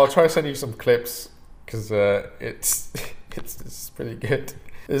 I'll try to send you some clips because it's pretty good.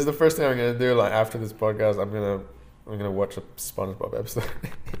 This is the first thing I'm gonna do. Like after this podcast, I'm gonna watch a SpongeBob episode.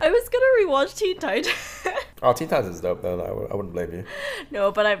 I was gonna rewatch Teen Titans. Oh, Teen Titans is dope though. I wouldn't blame you.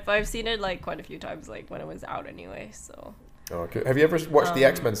 No, but I've seen it like quite a few times, like when it was out anyway. So. Oh, okay. Have you ever watched the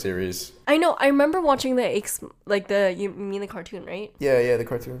X-Men series? I know. I remember watching you mean the cartoon, right? Yeah, the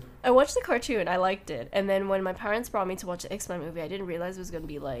cartoon. I watched the cartoon. I liked it, and then when my parents brought me to watch the X-Men movie, I didn't realize it was gonna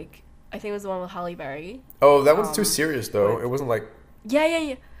be like. I think it was the one with Halle Berry. Oh, that one's too serious though. It wasn't like.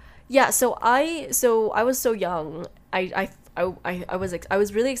 Yeah. So I was so young. I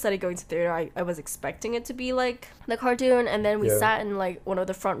was really excited going to theater. I was expecting it to be like the cartoon, and then we sat in like one of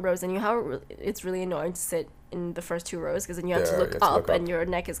the front rows, and it's really annoying to sit in the first 2 rows because then you have to look up and your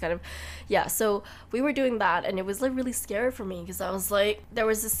neck is kind of so we were doing that, and it was like really scary for me because I was like, there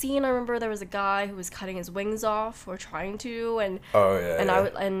was a scene, I remember there was a guy who was cutting his wings off or trying to, and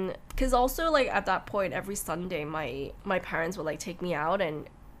and because also like at that point every Sunday my parents would like take me out,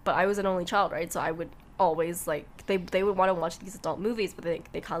 but I was an only child, right? So I would always like they would want to watch these adult movies, but they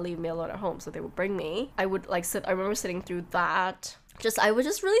can't leave me alone at home, so they would bring me. I would like sit. I remember sitting through that. I was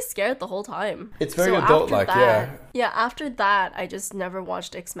just really scared the whole time. It's very adult-like, yeah. Yeah, after that, I just never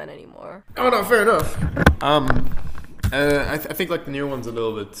watched X-Men anymore. Oh no, fair enough. I think like the new one's a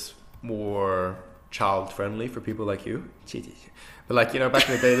little bit more child friendly for people like you. But like, you know, back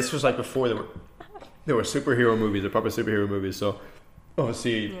in the day, this was like before there were superhero movies, the proper superhero movies. So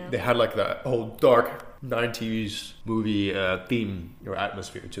obviously they had like that whole dark 90s movie theme or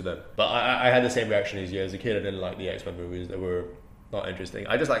atmosphere to them. But I had the same reaction as you. As a kid, I didn't like the X-Men movies. They were not interesting.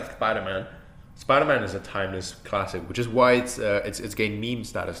 I just like Spider-Man. Spider-Man is a timeless classic, which is why it's gained meme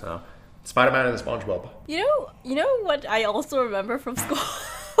status now. Spider-Man and SpongeBob. You know what I also remember from school?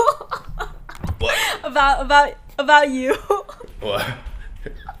 What? about you. What?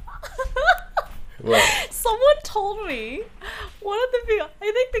 What? Someone told me one of the people,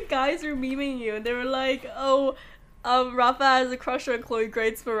 I think the guys were memeing you, and they were like, "Oh, Rapha has a crush on Chloe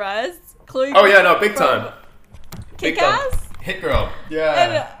Grace Perez." Big time. Kick-Ass? Hit girl.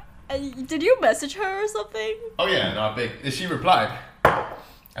 Yeah. And did you message her or something? Oh yeah, no, big. She replied.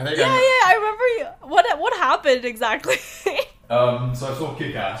 I think. I remember you. What happened exactly? So I saw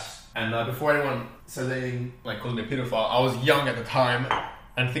Kick-Ass, and before anyone said anything like calling me a pedophile, I was young at the time,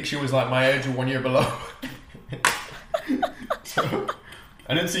 and I think she was like my age or 1 year below. So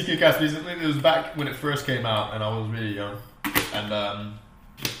I didn't see Kick-Ass recently. It was back when it first came out, and I was really young. And I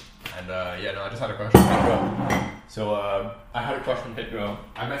just had a crush on Hit Girl. So I had a crush on Hit Girl.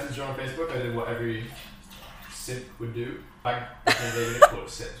 I messaged her on Facebook. I did what every simp would do. Back in the day, we didn't call it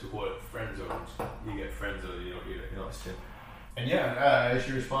simps, we call it friend zones. You get friend zoned, you don't get it, you're not a simp. And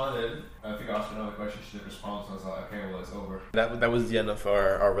she responded. I think I asked her another question, she didn't respond, so I was like, okay, well, it's over. That was the end of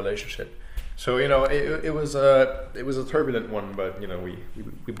our relationship. So, you know, it was a turbulent one, but, you know,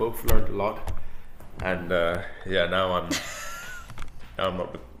 we both learned a lot. And now I'm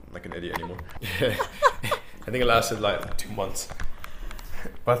not like an idiot anymore. I think it lasted like 2 months.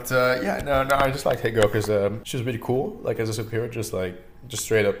 But I just liked Hit Girl because she was really cool, like as a superhero, just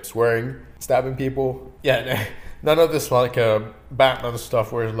straight up swearing, stabbing people. Yeah, none of this like Batman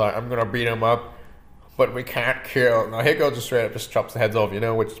stuff where it's like, I'm gonna beat him up, but we can't kill. No, Hit Girl just straight up just chops the heads off, you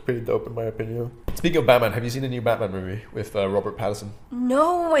know, which is pretty dope in my opinion. Speaking of Batman, have you seen the new Batman movie with Robert Pattinson?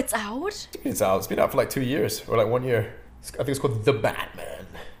 No, it's out? It's out. It's been out for like 2 years or like 1 year. I think it's called The Batman.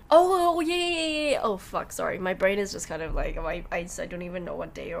 Oh, yeah. Oh, fuck, sorry. My brain is just kind of like, I don't even know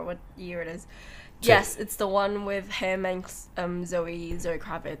what day or what year it is. Yes, it's the one with him and Zoe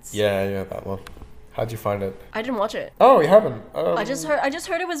Kravitz. Yeah, that one. How'd you find it? I didn't watch it. Oh, you haven't? I just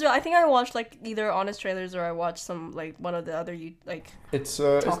heard it was real. I think I watched like either honest trailers or I watched some like one of the other it's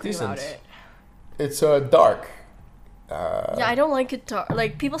talking decent. about it. It's dark. Yeah, I don't like it dark.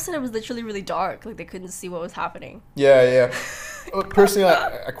 Like, people said it was literally really dark. Like, they couldn't see what was happening. Yeah. Well, personally,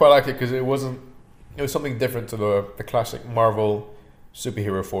 I quite liked it because it was something different to the classic Marvel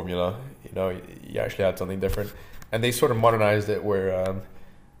superhero formula. You know, you actually had something different. And they sort of modernized it where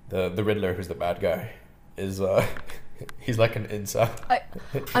the Riddler, who's the bad guy, is he's like an incel.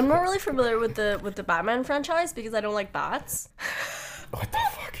 I'm not really familiar with the Batman franchise because I don't like bats. What the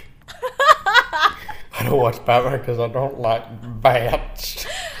fuck? I don't watch Batman because I don't like bats.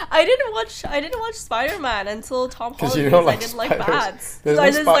 I didn't watch Spider-Man until Tom Holland because I didn't like bats.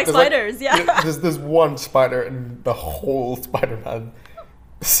 I just like spiders. Yeah. There's one spider in the whole Spider-Man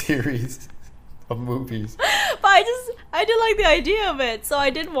series of movies. But I didn't like the idea of it, so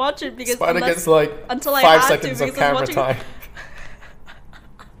I didn't watch it because Spider gets like until 5 seconds of camera time.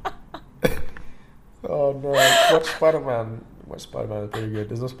 Oh no! Watch Spider-Man. Watch Spider-Man is pretty good.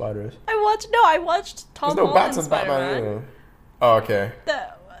 There's no spiders. I watched Tom Holland. There's no bats in Batman either. Oh, okay.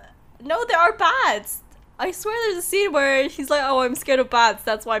 No, there are bats. I swear there's a scene where he's like, "Oh, I'm scared of bats.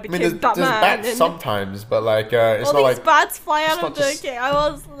 That's why I became Batman." There's bats sometimes, but like it's not like... these bats fly out of the... Okay, I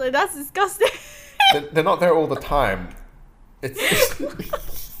was like, that's disgusting. They're not there all the time. It's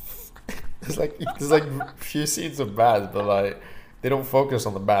there's like a few scenes of bats, but like they don't focus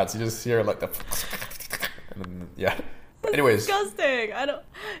on the bats. You just hear like the... and then, yeah. That's anyways. Disgusting.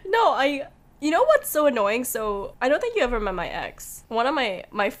 You know what's so annoying? So I don't think you ever met my ex. One of my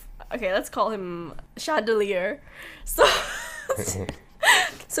okay, let's call him Chandelier. So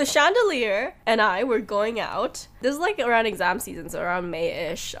Chandelier and I were going out. This is like around exam season, so around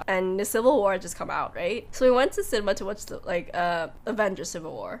May-ish, and the Civil War had just come out, right? So we went to cinema to watch the Avengers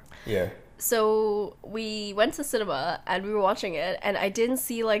Civil War. Yeah. So we went to cinema and we were watching it, and I didn't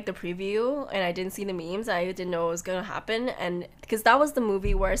see like the preview and I didn't see the memes. I didn't know what was gonna happen, and because that was the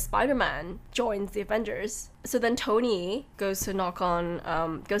movie where Spider-Man joins the Avengers. So then Tony goes to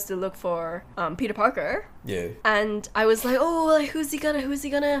look for Peter Parker. Yeah. And I was like, oh, like who's he gonna?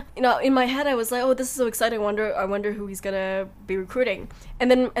 You know, in my head I was like, oh, this is so exciting. I wonder who he's gonna be recruiting. And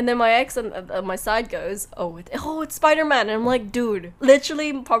then my ex on my side goes, oh, it's Spider-Man. And I'm like, dude,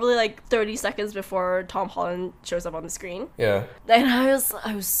 literally probably like 30 30 seconds before Tom Holland shows up on the screen. Yeah. And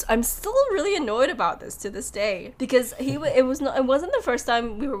I'm still really annoyed about this to this day, because it wasn't the first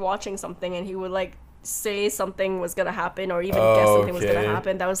time we were watching something and he would like say something was gonna happen, or even guess something was gonna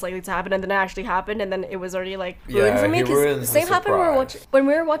happen that was likely to happen, and then it actually happened, and then it was already like ruined for me. Because same happened when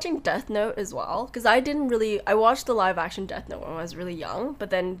we were watching Death Note as well, because I watched the live action Death Note when I was really young,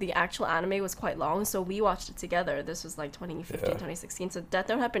 but then the actual anime was quite long, so we watched it together. This was like 2016, so Death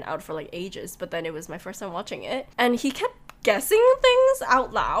Note had been out for like ages, but then it was my first time watching it, and he kept guessing things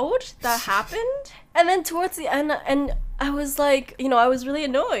out loud that happened, and then towards the end, and I was like, I was really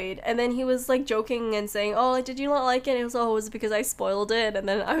annoyed, and then he was like joking and saying, oh, like, did you not like it? And it was because I spoiled it, and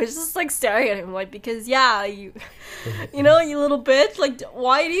then I was just like staring at him like, because yeah, you you little bitch, like,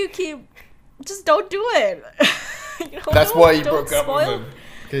 why do you keep, just don't do it. That's why you broke up with him.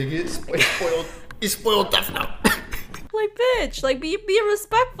 Okay, he spoiled Death Note. Like, bitch, like, be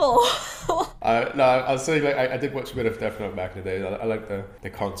respectful. No, I was saying, like, I did watch a bit of Death Note back in the day. I like the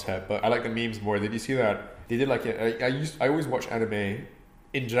concept, but I like the memes more. Did you see that? They did like I always watch anime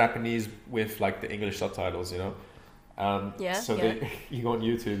in Japanese with like the English subtitles, you know. You go on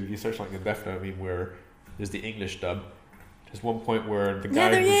YouTube, you search like the Death Note meme where there's the English dub. There's one point where the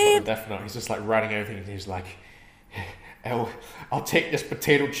guy who's on Death Note, he's just like writing everything, and he's like, I'll take this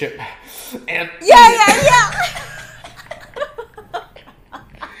potato chip and yeah.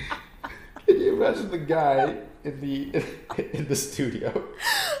 Can you imagine the guy in the studio?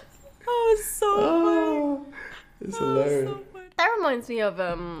 Oh, it's so funny. It's hilarious. So that reminds me of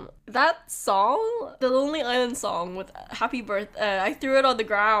that song, the Lonely Island song with Happy Birthday. I threw it on the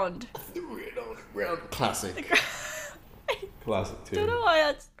ground. Classic. Classic too. I don't know why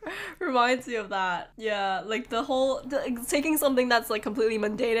that reminds me of that. Yeah, like taking something that's like completely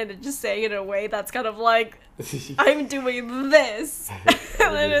mundane and just saying it in a way that's kind of like, I'm doing this,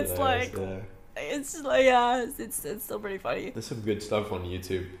 and then it's like, it's just like, yeah, it's still pretty funny. There's some good stuff on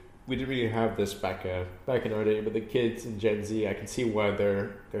YouTube. We didn't really have this back in our day, but the kids in Gen Z, I can see why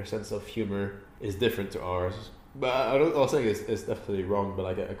their sense of humor is different to ours. But I'm not saying it's definitely wrong, but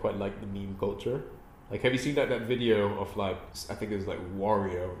like I quite like the meme culture. Like, have you seen that video of like, I think it's like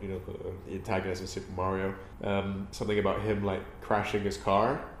Wario, the antagonist of Super Mario, something about him like crashing his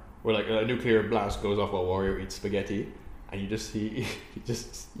car, where like a nuclear blast goes off while Wario eats spaghetti, and you see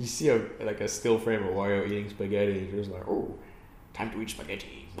a still frame of Wario eating spaghetti, and you're just like, oh, time to eat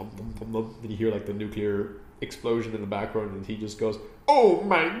spaghetti. Then you hear like the nuclear explosion in the background, and he just goes, oh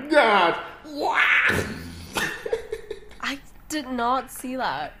my god, wow. I did not see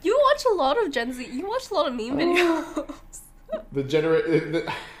that. You watch a lot of Gen Z. You watch a lot of meme videos.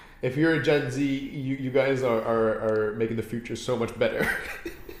 If you're a Gen Z, you guys are making the future so much better.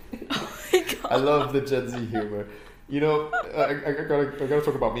 Oh my god. I love the Gen Z humor. I gotta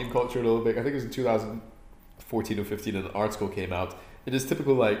talk about meme culture a little bit. I think it was in 2014 or 15, an article came out. It is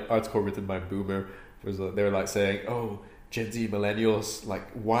typical like article written by Boomer. They were like saying, oh, Gen Z millennials, like,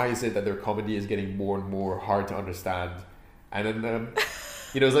 why is it that their comedy is getting more and more hard to understand? And then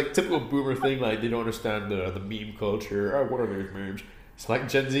it's like typical Boomer thing, like they don't understand the meme culture. Oh, what are these memes? It's like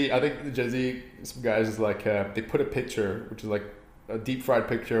Gen Z. I think the Gen Z, some guys is like they put a picture, which is like a deep fried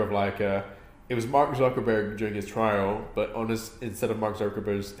picture of like it was Mark Zuckerberg during his trial, but instead of Mark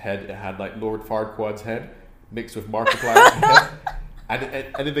Zuckerberg's head, it had like Lord Farquaad's head mixed with Markiplier's head,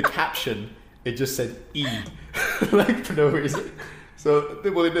 and in the caption it just said E, like for no reason. So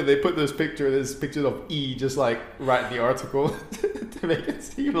what they did, they put this pictures of E just like right in the article to make it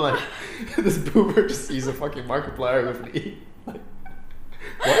seem like this Boomer just sees a fucking Markiplier with an E. Like,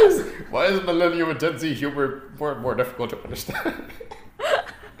 why is Millennial and Gen Z humor more and more difficult to understand?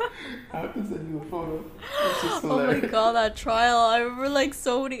 I have to send you a photo. Oh my god, that trial! I remember like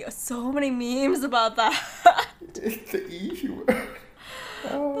so many memes about that. It's the E humor.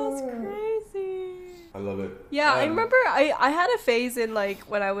 That's crazy. I love it. Yeah, I remember I had a phase in like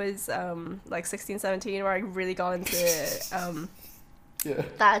when I was like 16, 17 where I really got into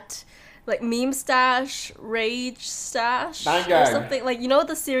that like meme stash, rage stash, or something, like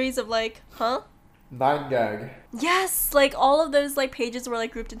the series of like 9gag. Yes, like all of those like pages were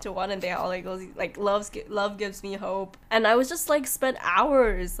like grouped into one, and they all like goes like love gives me hope, and I was just like spent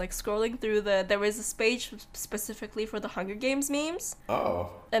hours like scrolling through there was this page specifically for the Hunger Games memes. Oh.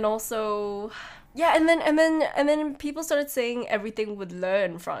 And also, yeah, and then people started saying everything with le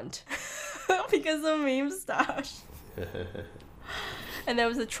in front because of meme stash. And there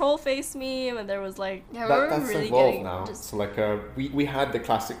was a troll face meme, and there was like that's really evolved now. So like we had the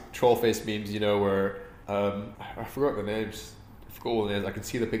classic troll face memes, where I forgot the names. forgot what it is. I can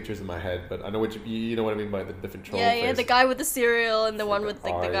see the pictures in my head, but I know what you know what I mean by the different troll Yeah, faces. the guy with the cereal and the one with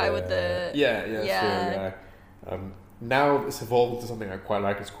like the guy with the cereal guy. Now it's evolved into something I quite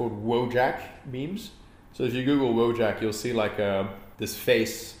like. It's called Wojak memes. So if you Google Wojak, you'll see like this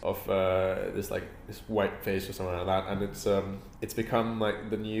face of this white face or something like that, and it's become like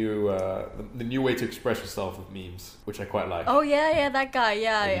the new way to express yourself with memes, which I quite like. Oh yeah, that guy.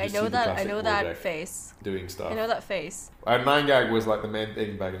 Yeah, I know that Wojak face. Doing stuff. I know that face. 9gag was like the main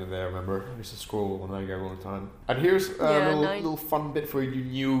thing back in the day. I remember I used to scroll on 9gag all the time. And here's a little fun bit for you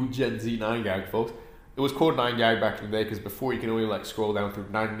new Gen Z 9gag folks. It was called 9gag back in the day because before you can only like scroll down through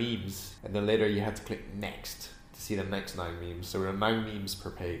 9 memes, and then later you had to click next to see the next 9 memes. So there were 9 memes per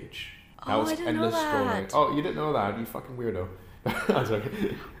page. I didn't know that. Scrolling. Oh, you didn't know that? You fucking weirdo.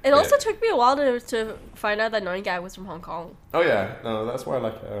 It also took me a while to find out that 9gag was from Hong Kong. Oh yeah, no, that's why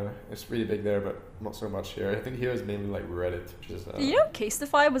like it's really big there, but not so much here. I think here is mainly like Reddit, which is. Did you know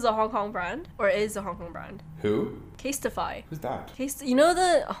Casetify was a Hong Kong brand, or is a Hong Kong brand? Who? Casetify. Who's that? You know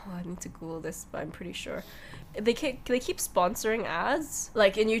the? Oh, I need to Google this, but I'm pretty sure. They keep sponsoring ads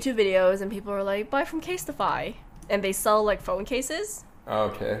like in YouTube videos, and people are like, buy from Casetify, and they sell like phone cases. Oh,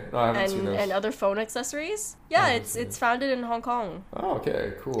 okay. No, I haven't seen those. And other phone accessories. Yeah, it's founded in Hong Kong. Oh,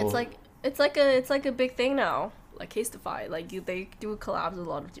 okay, cool. It's like a big thing now. Like Casetify, like they do collabs with a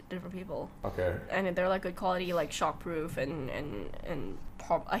lot of different people. Okay. And they're like good quality, like shockproof I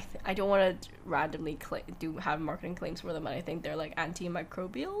don't want to randomly have marketing claims for them, but I think they're like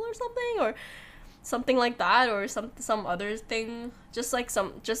antimicrobial or something like that, or some other thing, just like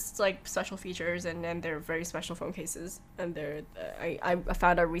special features, and they're very special phone cases, and they're I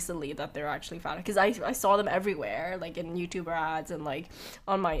found out recently that they're actually found, because I saw them everywhere, like in YouTuber ads and like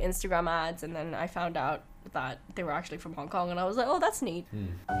on my Instagram ads, and then I found out that they were actually from Hong Kong, and I was like, oh, that's neat.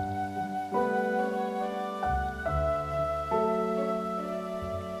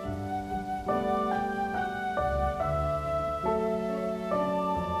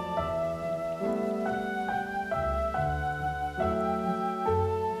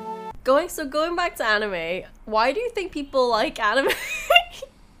 Going back to anime, why do you think people like anime?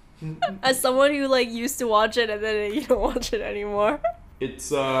 As someone who like used to watch it and then you don't watch it anymore.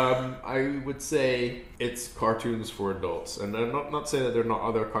 It's I would say it's cartoons for adults, and I'm not saying that there are not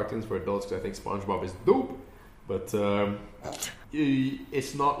other cartoons for adults, because I think SpongeBob is dope, but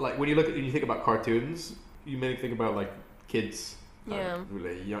it's not like when you think about cartoons, you mainly think about like kids.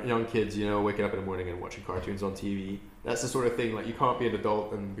 Really young kids, waking up in the morning and watching cartoons on TV. That's the sort of thing, like you can't be an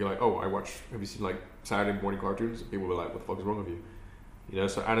adult and be like, oh, have you seen like Saturday morning cartoons? People will be like, what the fuck is wrong with you?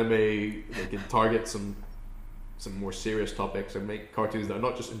 So anime, they can target some more serious topics and make cartoons that are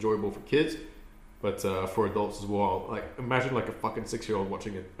not just enjoyable for kids, but for adults as well. Like imagine like a fucking 6-year-old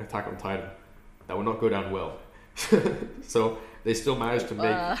watching Attack on Titan. That would not go down well. So they still managed to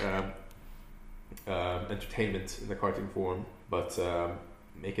make entertainment in the cartoon form, but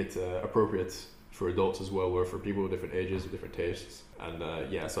make it appropriate for adults as well, or for people with different ages, with different tastes. And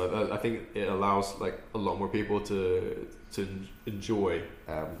so I think it allows like a lot more people to enjoy.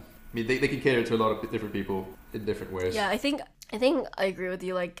 They can cater to a lot of different people in different ways. Yeah, I think I agree with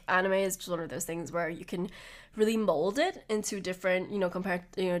you. Like anime is just one of those things where you can really mold it into different,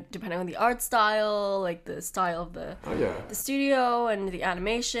 depending on the art style, like the style of the studio and the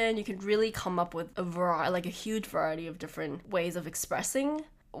animation, you can really come up with a huge variety of different ways of expressing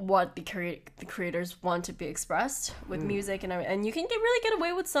what the creators want to be expressed with music, and you can really get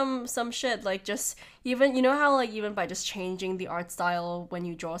away with some shit, like just even how like even by just changing the art style when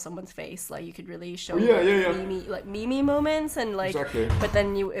you draw someone's face, like you could really show meme moments, and like exactly. But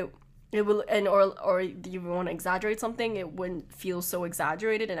then it will, or you want to exaggerate something, it wouldn't feel so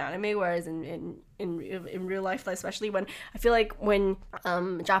exaggerated in anime, whereas in real life, especially when I feel like when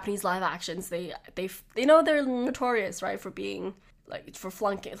Japanese live actions, they're notorious, right, for being like for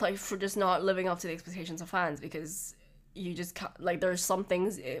flunking, like for just not living up to the expectations of fans, because you just can't, like there's some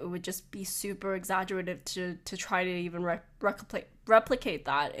things it would just be super exaggerated to try to even replicate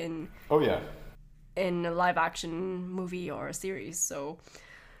that in in a live action movie or a series. So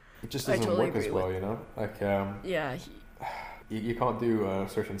it just doesn't work as well, like you can't do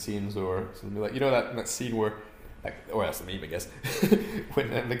certain scenes or something like that scene where like, oh that's a meme I guess,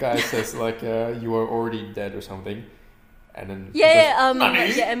 when the guy says like you are already dead or something. And then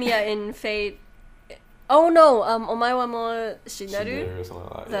Emiya in Fate. Oh no, Omae wa mo shinaru or something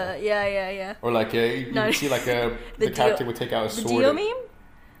like that. Yeah. Or like you see like the character would take out a sword. The Dio meme?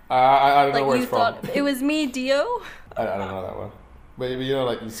 I don't know where it's from. It was me, Dio. I don't know that one. But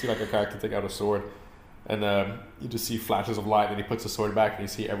like you see like a character take out a sword, and you just see flashes of light, and he puts the sword back, and you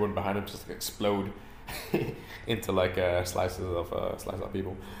see everyone behind him just like explode. into like slices of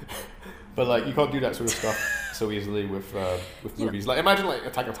people. But like you can't do that sort of stuff so easily with movies. Like imagine like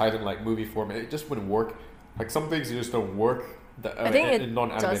Attack on Titan like movie format. It just wouldn't work. Like some things just don't work. I think it in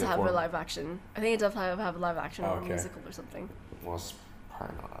non-animated does have form. a live action. I think it does have a live action or a musical or something. Well, it's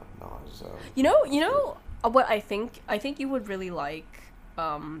probably not. No, it's, You know what I think? I think you would really like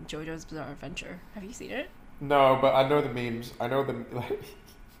JoJo's Bizarre Adventure. Have you seen it? No, but I know the memes. I know the like.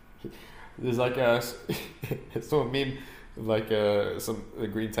 There's like it's a meme like some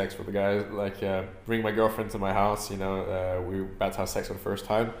green text for the guy like bring my girlfriend to my house. You know, we were about to have sex for the first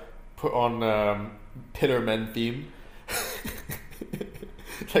time. Put on Pillar Men theme.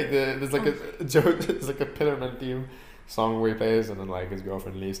 Like there's like a joke. There's like a Pillar Men theme song where he plays, and then like his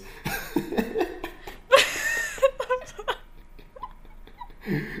girlfriend leaves.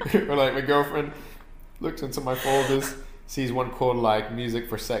 Or like my girlfriend looks into my folders, sees one called like music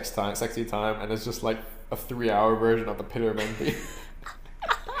for sexy time, and it's just like a 3-hour version of the Pillar Men theme.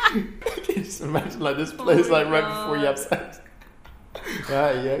 Can you just imagine like this plays like right before you have sex?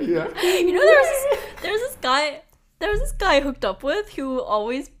 Yeah. You know, there's this guy I hooked up with who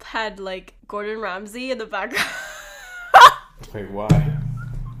always had like Gordon Ramsay in the background. Wait, why?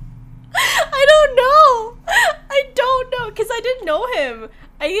 I don't know, because I didn't know him.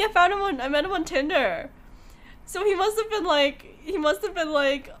 I met him on Tinder. So he must have been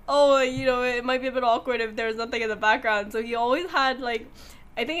like, oh, you know, it might be a bit awkward if there's nothing in the background. So he always had like,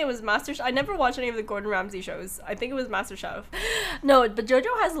 I think it was MasterChef. I never watched any of the Gordon Ramsay shows. I think it was MasterChef. No, but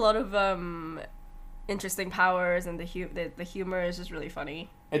JoJo has a lot of interesting powers, and the humor is just really funny.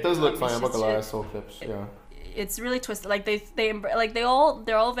 It does look funny. I'm not gonna lie, I saw clips. Yeah. It's really twisted. Like they're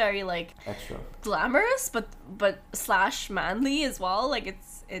all very like extra glamorous, but / manly as well. Like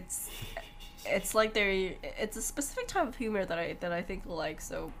it's like it's a specific type of humor that I think will like.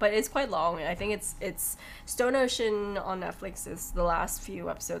 So, but it's quite long. I think it's Stone Ocean on Netflix. Is the last few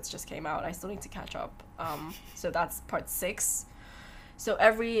episodes just came out. I still need to catch up. So that's part 6. So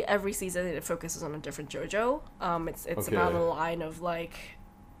every season it focuses on a different JoJo. It's okay. About a line of like.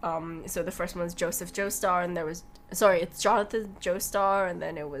 So the first one was Joseph Joestar, and it's Jonathan Joestar, and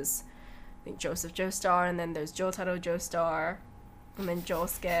then it was, I think, Joseph Joestar, and then there's Jotaro Joestar, and then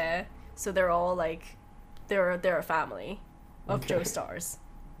Josuke. So they're all like, they're a family of Joestars.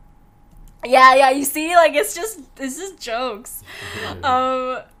 Yeah, you see, like it's just jokes.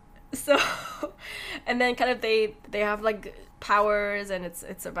 So, and then kind of they have like powers, and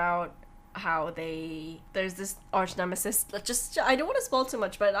it's about how there's this arch nemesis. I don't want to spoil too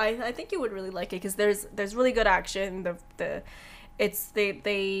much, but I think you would really like it because there's really good action.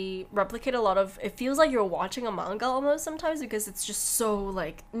 They replicate a lot of, it feels like you're watching a manga almost sometimes, because it's just so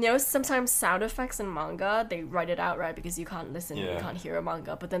like, you know, sometimes sound effects in manga, they write it out, right, because you can't listen, you can't hear a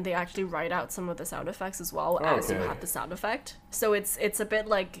manga, but then they actually write out some of the sound effects as well as you have the sound effect. So it's a bit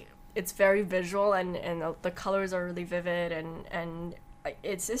like, it's very visual, and the colors are really vivid, and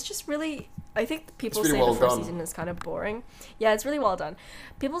it's just really, I think people say the first season is kind of boring. Yeah, it's really well done.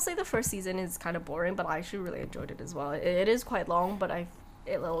 People say the first season is kind of boring, but I actually really enjoyed it as well. It is quite long, but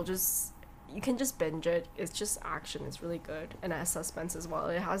you can just binge it. It's just action. It's really good, and it has suspense as well.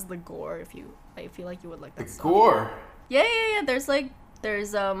 It has the gore. I feel like you would like that. The gore. Yeah. There's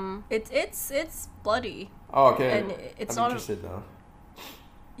it's bloody. Oh, okay. And it's I'm interested now.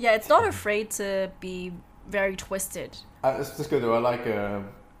 Yeah, it's not afraid to be very twisted. It's just good though. I like a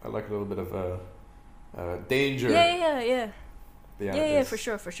little bit of danger. Yeah, for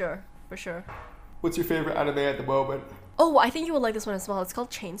sure. What's your favorite anime at the moment? Oh, I think you would like this one as well. It's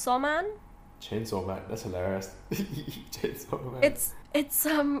called Chainsaw Man. Chainsaw Man, that's hilarious. Chainsaw Man.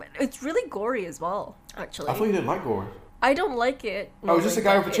 It's really gory as well, actually. I thought you didn't like gore. I don't like it. Oh, just a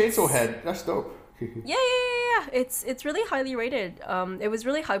guy with a chainsaw head. That's dope. Yeah. It's really highly rated. It was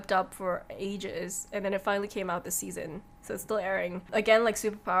really hyped up for ages, and then it finally came out this season, so it's still airing. Again, like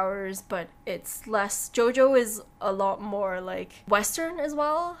superpowers, but it's less. JoJo is a lot more like Western as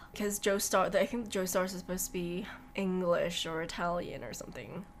well, because I think Joestar is supposed to be English or Italian or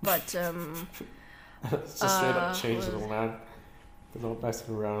something. But it's just straight up Chainsaw Man. They're not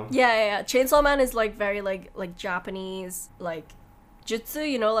messing around. Yeah. Chainsaw Man is like very like Japanese, like jutsu,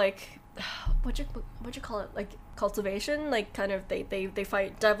 you know, like what you call it, like cultivation, like kind of they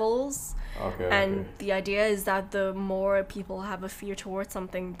fight devils. And the idea is that the more people have a fear towards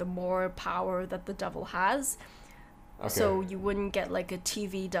something, the more power that the devil has. So you wouldn't get like a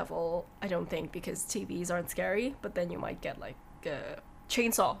TV devil, I don't think, because TVs aren't scary, but then you might get like a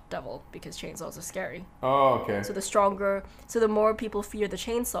chainsaw devil, because chainsaws are scary. So the more people fear the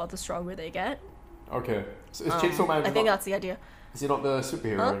chainsaw, the stronger they get. So is Chainsaw Man, I think that's the idea. Is he not the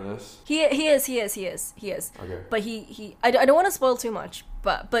superhero in this? He is. Okay. But I don't want to spoil too much,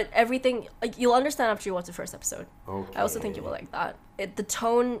 but everything, like, you'll understand after you watch the first episode. Okay. I also think you will like that.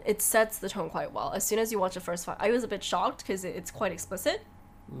 It sets the tone quite well. As soon as you watch the first 5, I was a bit shocked because it's quite explicit.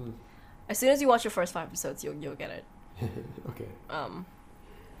 As soon as you watch the first 5 episodes, you'll get it. Okay.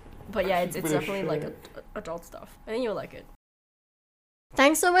 But yeah, it's definitely like adult stuff. I think you'll like it.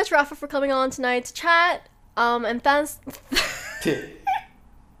 Thanks so much, Rapha, for coming on tonight to chat. And thanks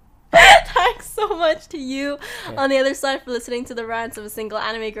so much to you on the other side for listening to the rants of a single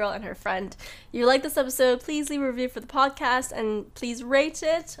anime girl and her friend. If you like this episode, please leave a review for the podcast and please rate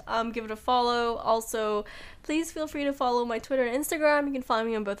it. Give it a follow. Also, please feel free to follow my Twitter and Instagram. You can find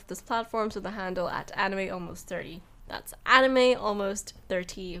me on both of those platforms with the handle at @AnimeAlmost30. That's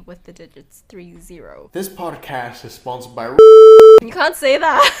AnimeAlmost30 with the digits 30. This podcast is sponsored by. You can't say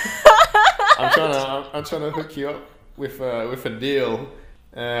that. I'm trying to hook you up with a deal.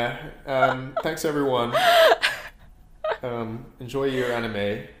 Thanks everyone. Enjoy your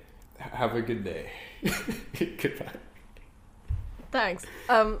anime. Have a good day. Goodbye. Thanks.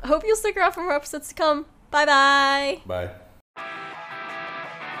 Hope you'll stick around for more episodes to come. Bye bye. Bye.